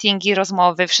spotkania, meetingi,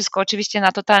 rozmowy, wszystko oczywiście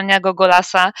na totalnego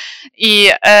golasa i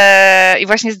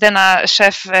właśnie Zdena,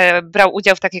 szef, brał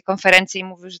udział w takiej konferencji i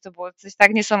mówił, że to było coś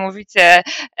tak niesamowicie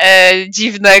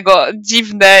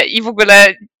dziwne i w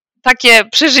ogóle takie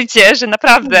przeżycie, że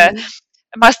naprawdę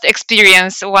must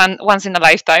experience once in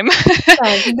a lifetime.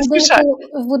 Tak,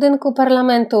 w budynku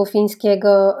parlamentu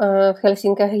fińskiego w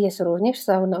Helsinkach jest również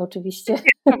sauna oczywiście.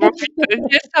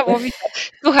 Niesamowite.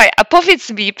 Słuchaj, a powiedz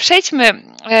mi, przejdźmy,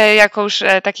 jako już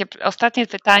takie ostatnie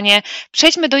pytanie,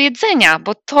 przejdźmy do jedzenia,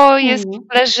 bo to jest w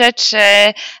ogóle rzecz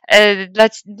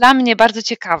dla mnie bardzo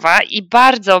ciekawa i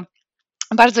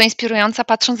bardzo inspirująca,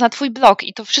 patrząc na twój blog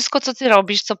i to wszystko, co ty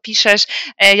robisz, co piszesz,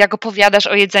 jak opowiadasz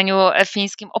o jedzeniu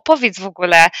fińskim. Opowiedz w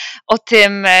ogóle o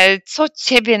tym,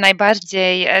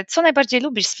 co najbardziej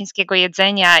lubisz z fińskiego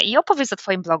jedzenia i opowiedz o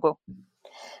twoim blogu.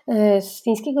 Z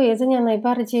fińskiego jedzenia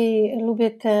najbardziej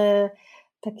lubię te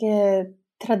takie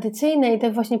tradycyjne i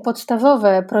te właśnie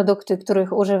podstawowe produkty,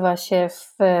 których używa się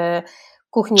w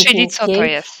kuchni fińskiej. Czyli co to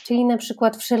jest? Czyli na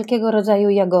przykład wszelkiego rodzaju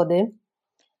jagody.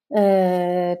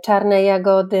 czarne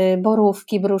jagody,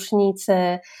 borówki,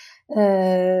 brusznice,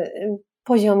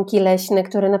 poziomki leśne,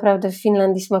 które naprawdę w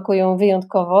Finlandii smakują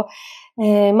wyjątkowo,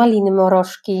 maliny,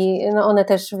 morożki, no one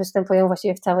też występują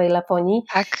właściwie w całej Laponii.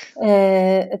 Tak.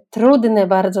 Trudne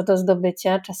bardzo do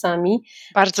zdobycia czasami.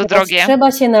 Bardzo drogie.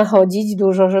 Trzeba się nachodzić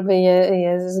dużo, żeby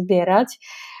je zbierać.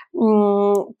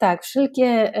 Tak,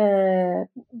 wszelkie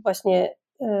właśnie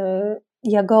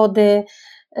jagody,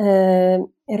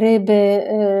 ryby,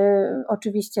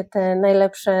 oczywiście te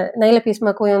najlepiej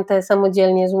smakują te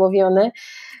samodzielnie złowione.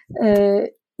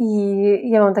 I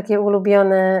ja mam takie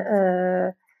ulubione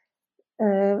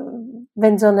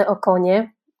wędzone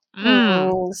okonie.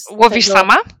 Łowisz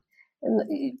sama?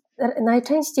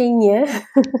 Najczęściej nie,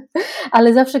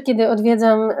 ale zawsze kiedy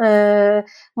odwiedzam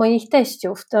moich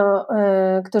teściów,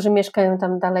 którzy mieszkają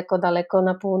tam daleko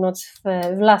na północ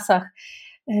w lasach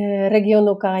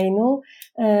regionu Kainu,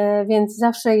 więc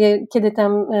zawsze kiedy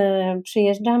tam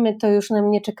przyjeżdżamy, to już na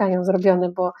mnie czekają zrobione,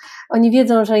 bo oni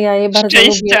wiedzą, że ja je bardzo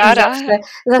lubię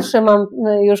i zawsze mam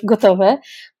już gotowe.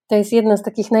 To jest jedna z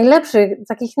takich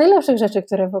najlepszych rzeczy,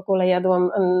 które w ogóle jadłam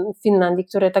w Finlandii,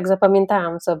 które tak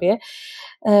zapamiętałam sobie.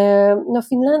 No,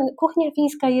 kuchnia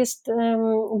fińska jest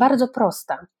bardzo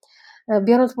prosta.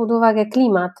 Biorąc pod uwagę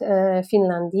klimat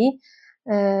Finlandii,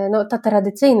 no, ta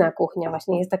tradycyjna kuchnia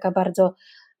właśnie jest taka bardzo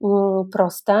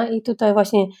prosta i tutaj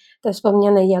właśnie te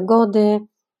wspomniane jagody,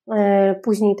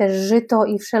 później też żyto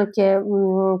i wszelkie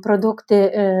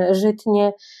produkty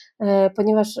żytnie,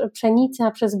 ponieważ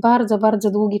pszenica przez bardzo,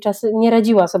 bardzo długi czas nie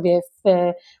radziła sobie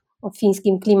w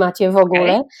fińskim klimacie w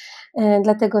ogóle,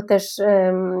 dlatego też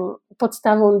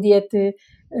podstawą diety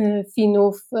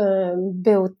Finów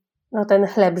był ten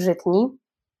chleb żytni,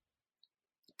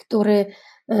 który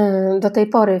do tej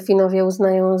pory Finowie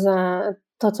uznają za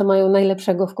to, co mają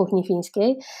najlepszego w kuchni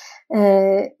fińskiej.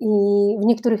 I w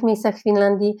niektórych miejscach w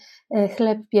Finlandii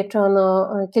chleb pieczono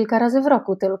kilka razy w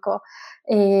roku tylko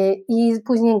i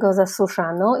później go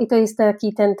zasuszano i to jest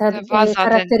taki ten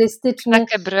charakterystyczny...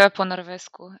 Knäckebröd po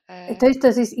norwesku. To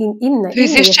jest inny. To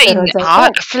jest jeszcze inny. Rodzaj.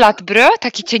 Flatbröd,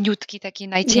 taki cieniutki, taki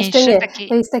najcieńszy. Jeszcze nie.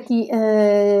 To jest taki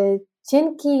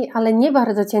cienki, ale nie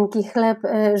bardzo cienki chleb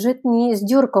żytni z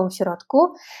dziurką w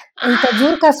środku i ta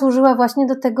dziurka służyła właśnie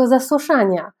do tego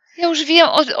zasuszania. Ja już wiem,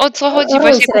 o co chodzi,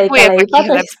 właśnie kupuję taki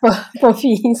chleb. Po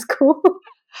fińsku.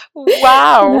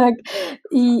 Wow! Tak.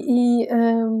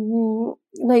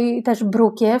 No i też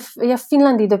brukiew. Ja w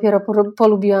Finlandii dopiero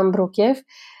polubiłam brukiew.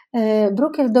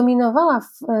 Brukiew dominowała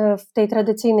w tej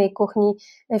tradycyjnej kuchni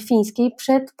fińskiej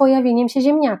przed pojawieniem się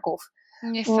ziemniaków.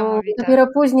 Niesamowite. Dopiero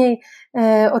później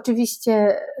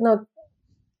oczywiście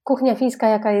kuchnia fińska,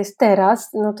 jaka jest teraz,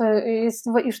 no to jest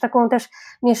już taką też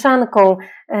mieszanką,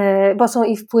 bo są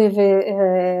i wpływy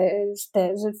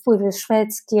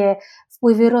szwedzkie,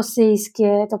 wpływy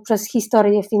rosyjskie, to przez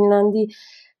historię Finlandii.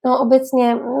 No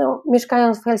obecnie,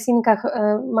 mieszkając w Helsinkach,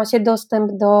 ma się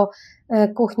dostęp do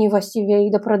kuchni właściwie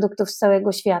i do produktów z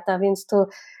całego świata, więc to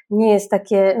nie jest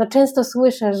takie, często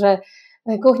słyszę, że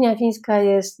kuchnia fińska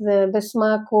jest bez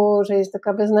smaku, że jest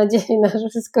taka beznadziejna, że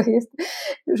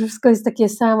wszystko jest takie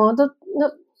samo.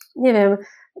 Nie wiem,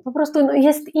 po prostu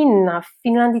jest inna. W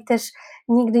Finlandii też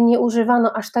nigdy nie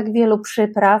używano aż tak wielu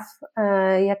przypraw,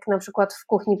 jak na przykład w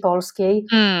kuchni polskiej.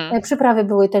 Przyprawy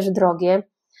były też drogie.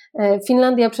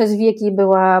 Finlandia przez wieki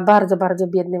była bardzo, bardzo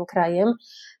biednym krajem.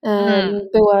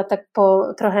 Była tak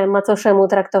po trochę macoszemu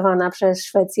traktowana przez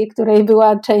Szwecję, której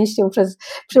była częścią przez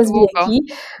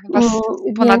wieki.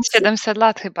 Ponad 700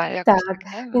 lat chyba. Tak,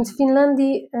 więc w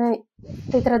Finlandii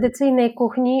tej tradycyjnej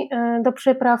kuchni do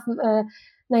przypraw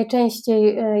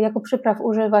najczęściej jako przypraw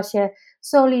używa się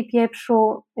soli,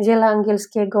 pieprzu, ziela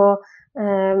angielskiego,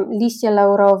 liście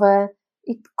laurowe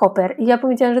i koper. I ja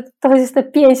powiedziałam, że to jest te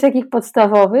 5 takich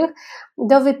podstawowych.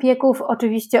 Do wypieków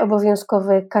oczywiście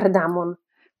obowiązkowy kardamon.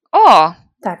 O!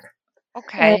 Tak.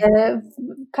 Okay.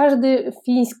 Każdy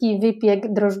fiński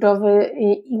wypiek drożdżowy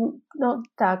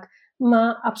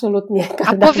ma absolutnie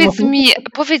kardamon. A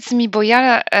powiedz mi, bo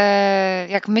ja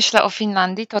jak myślę o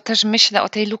Finlandii, to też myślę o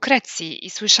tej lukrecji i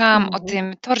słyszałam o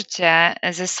tym torcie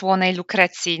ze słonej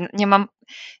lukrecji.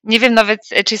 Nie wiem nawet,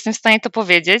 czy jestem w stanie to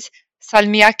powiedzieć.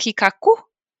 Salmiakki kakku?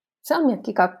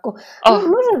 Salmiakki kakku.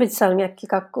 Może być salmiakki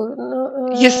kakku.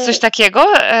 Jest coś takiego?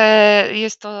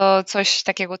 Jest to coś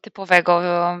takiego typowego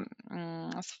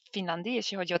z Finlandii,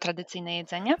 jeśli chodzi o tradycyjne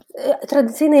jedzenie?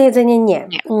 Tradycyjne jedzenie nie.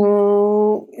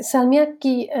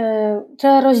 Salmiakki,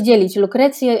 trzeba rozdzielić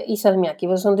lukrecję i salmiaki,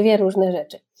 bo są 2 różne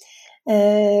rzeczy.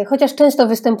 Chociaż często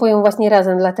występują właśnie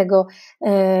razem, dlatego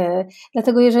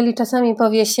jeżeli czasami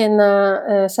powie się na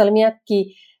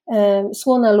salmiakki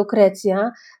słona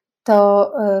lukrecja,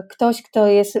 to ktoś, kto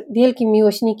jest wielkim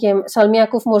miłośnikiem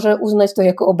salmiaków, może uznać to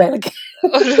jako obelgę.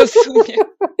 Rozumiem.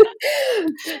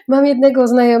 Mam jednego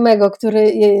znajomego,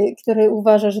 który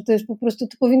uważa, że to jest po prostu,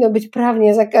 to powinno być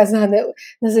prawnie zakazane,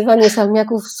 nazywanie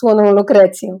salmiaków słoną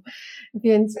lukrecją.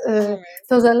 Więc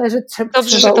to zależy, Dobrze,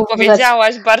 trzeba że to uważać.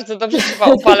 powiedziałaś, bardzo dobrze, trzeba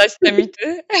opalać te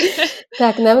mity.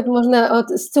 Tak, nawet można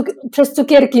przez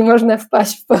cukierki można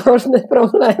wpaść w poważne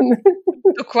problemy.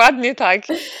 Dokładnie tak.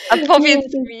 A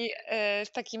powiedz mi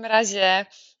w takim razie,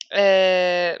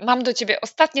 mam do Ciebie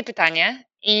ostatnie pytanie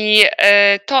i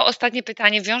to ostatnie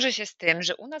pytanie wiąże się z tym,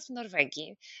 że u nas w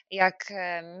Norwegii, jak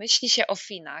myśli się o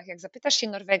Finach, jak zapytasz się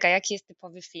Norwega, jaki jest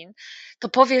typowy Fin, to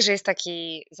powie, że jest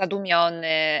taki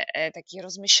zadumiony, taki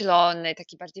rozmyślony,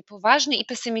 taki bardziej poważny i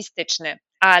pesymistyczny,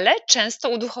 ale często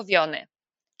uduchowiony.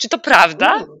 Czy to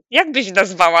prawda? Jak byś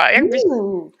nazwała?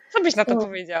 Co byś na to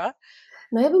powiedziała?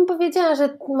 No ja bym powiedziała, że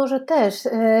może też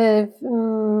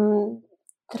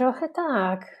trochę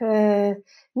tak.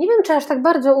 Nie wiem, czy aż tak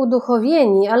bardzo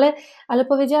uduchowieni, ale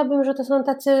powiedziałabym, że to są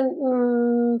tacy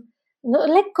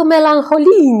lekko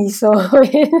melancholijni są.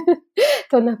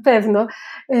 To na pewno.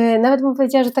 Nawet bym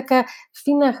powiedziała, że taka w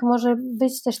Finach może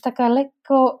być też taka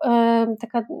lekko,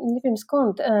 taka nie wiem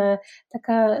skąd,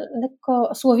 taka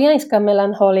lekko słowiańska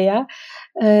melancholia.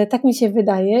 Tak mi się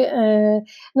wydaje.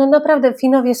 No naprawdę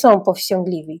Finowie są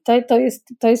powściągliwi.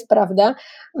 To jest prawda.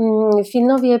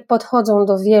 Finowie podchodzą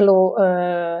do wielu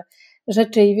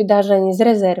rzeczy i wydarzeń z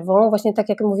rezerwą. Właśnie tak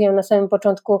jak mówiłam na samym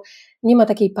początku, nie ma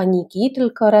takiej paniki,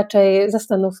 tylko raczej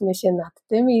zastanówmy się nad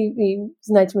tym i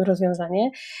znajdźmy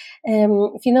rozwiązanie.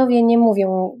 Finowie nie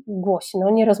mówią głośno,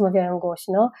 nie rozmawiają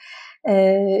głośno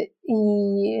i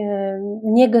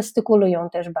nie gestykulują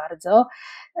też bardzo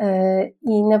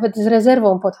i nawet z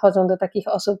rezerwą podchodzą do takich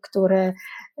osób, które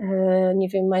nie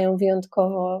wiem, mają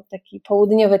wyjątkowo taki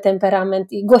południowy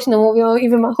temperament i głośno mówią i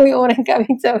wymachują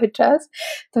rękami cały czas,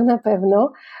 to na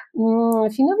pewno.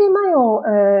 Finowie mają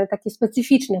takie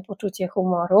specyficzne poczucie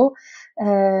humoru.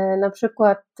 Na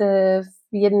przykład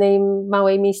w jednej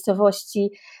małej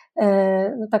miejscowości,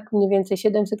 no tak mniej więcej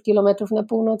 700 kilometrów na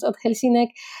północ od Helsinek,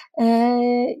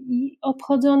 i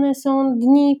obchodzone są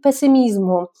dni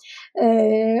pesymizmu.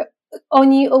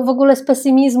 Oni w ogóle z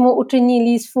pesymizmu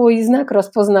uczynili swój znak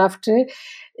rozpoznawczy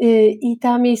i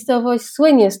ta miejscowość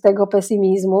słynie z tego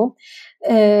pesymizmu.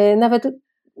 Nawet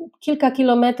kilka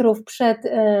kilometrów przed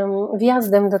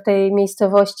wjazdem do tej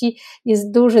miejscowości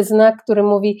jest duży znak, który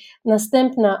mówi: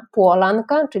 następna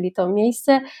Płolanka, czyli to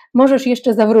miejsce, możesz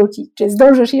jeszcze zawrócić, czy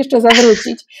zdążysz jeszcze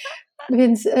zawrócić.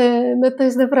 Więc no to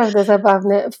jest naprawdę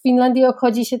zabawne. W Finlandii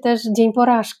obchodzi się też Dzień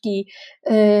Porażki.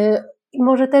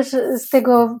 Może też z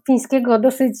tego fińskiego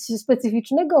dosyć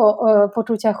specyficznego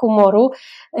poczucia humoru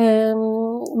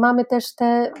mamy też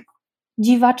te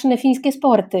dziwaczne fińskie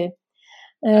sporty.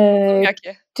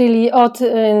 Jakie? Czyli od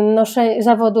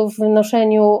zawodów w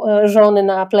noszeniu żony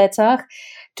na plecach,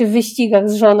 czy w wyścigach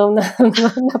z żoną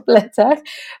na plecach,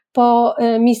 po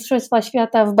Mistrzostwa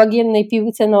Świata w bagiennej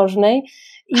piłce nożnej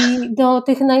i do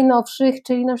tych najnowszych,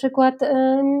 czyli na przykład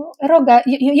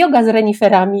joga z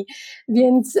reniferami,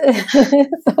 więc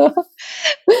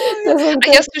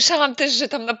A ja słyszałam też, że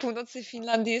tam na północy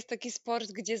Finlandii jest taki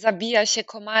sport, gdzie zabija się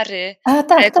komary.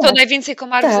 Kto najwięcej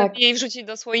komarów zabije i wrzuci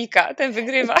do słoika, ten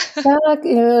wygrywa. Tak,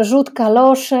 rzut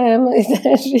kaloszem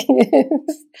też jest.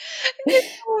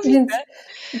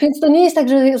 Więc to nie jest tak,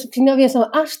 że Finowie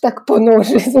są aż tak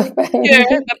ponurzy zupełnie.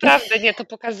 Nie, naprawdę nie, to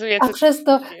pokazuje. A przez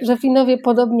to, że Finowie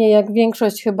podobnie jak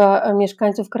większość chyba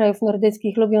mieszkańców krajów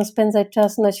nordyckich lubią spędzać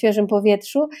czas na świeżym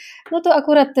powietrzu, no to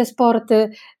akurat te sporty,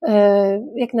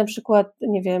 jak na przykład,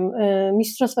 nie wiem,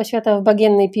 Mistrzostwa Świata w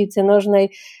bagiennej piłce nożnej,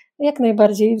 jak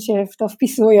najbardziej się w to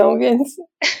wpisują, więc...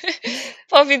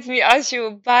 Powiedz mi,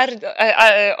 Asiu,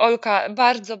 Olka,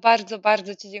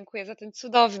 bardzo Ci dziękuję za ten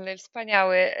cudowny,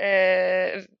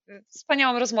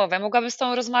 wspaniałą rozmowę. Mogłabym z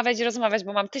Tobą rozmawiać,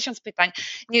 bo mam 1000 pytań.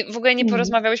 W ogóle nie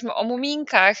porozmawiałyśmy o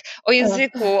muminkach, o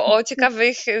języku, o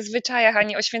ciekawych zwyczajach,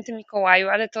 ani o świętym Mikołaju,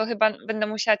 ale to chyba będę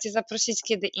musiała Cię zaprosić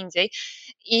kiedy indziej.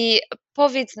 I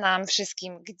powiedz nam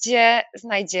wszystkim, gdzie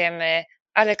znajdziemy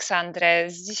Aleksandrę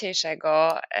z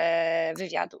dzisiejszego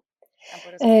wywiadu.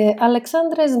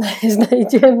 Aleksandrę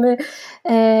znajdziemy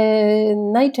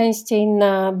najczęściej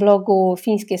na blogu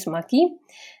Fińskie Smaki.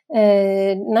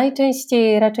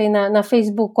 Najczęściej raczej na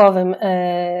facebookowym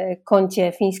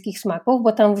koncie fińskich smaków,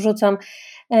 bo tam wrzucam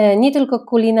nie tylko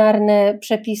kulinarne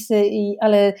przepisy,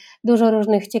 ale dużo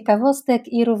różnych ciekawostek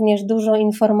i również dużo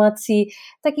informacji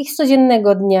takich z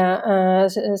codziennego dnia,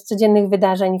 z codziennych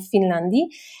wydarzeń w Finlandii.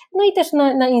 No i też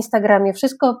na Instagramie,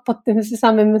 wszystko pod tym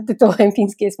samym tytułem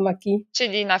Fińskie Smaki.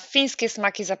 Czyli na Fińskie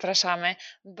Smaki zapraszamy.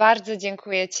 Bardzo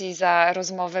dziękuję Ci za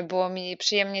rozmowę. Było mi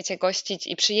przyjemnie Cię gościć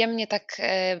i przyjemnie tak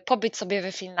pobyć sobie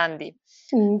we Finlandii.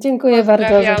 Dziękuję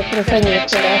bardzo za Pozdrawiam zaproszenie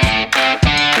jeszcze raz.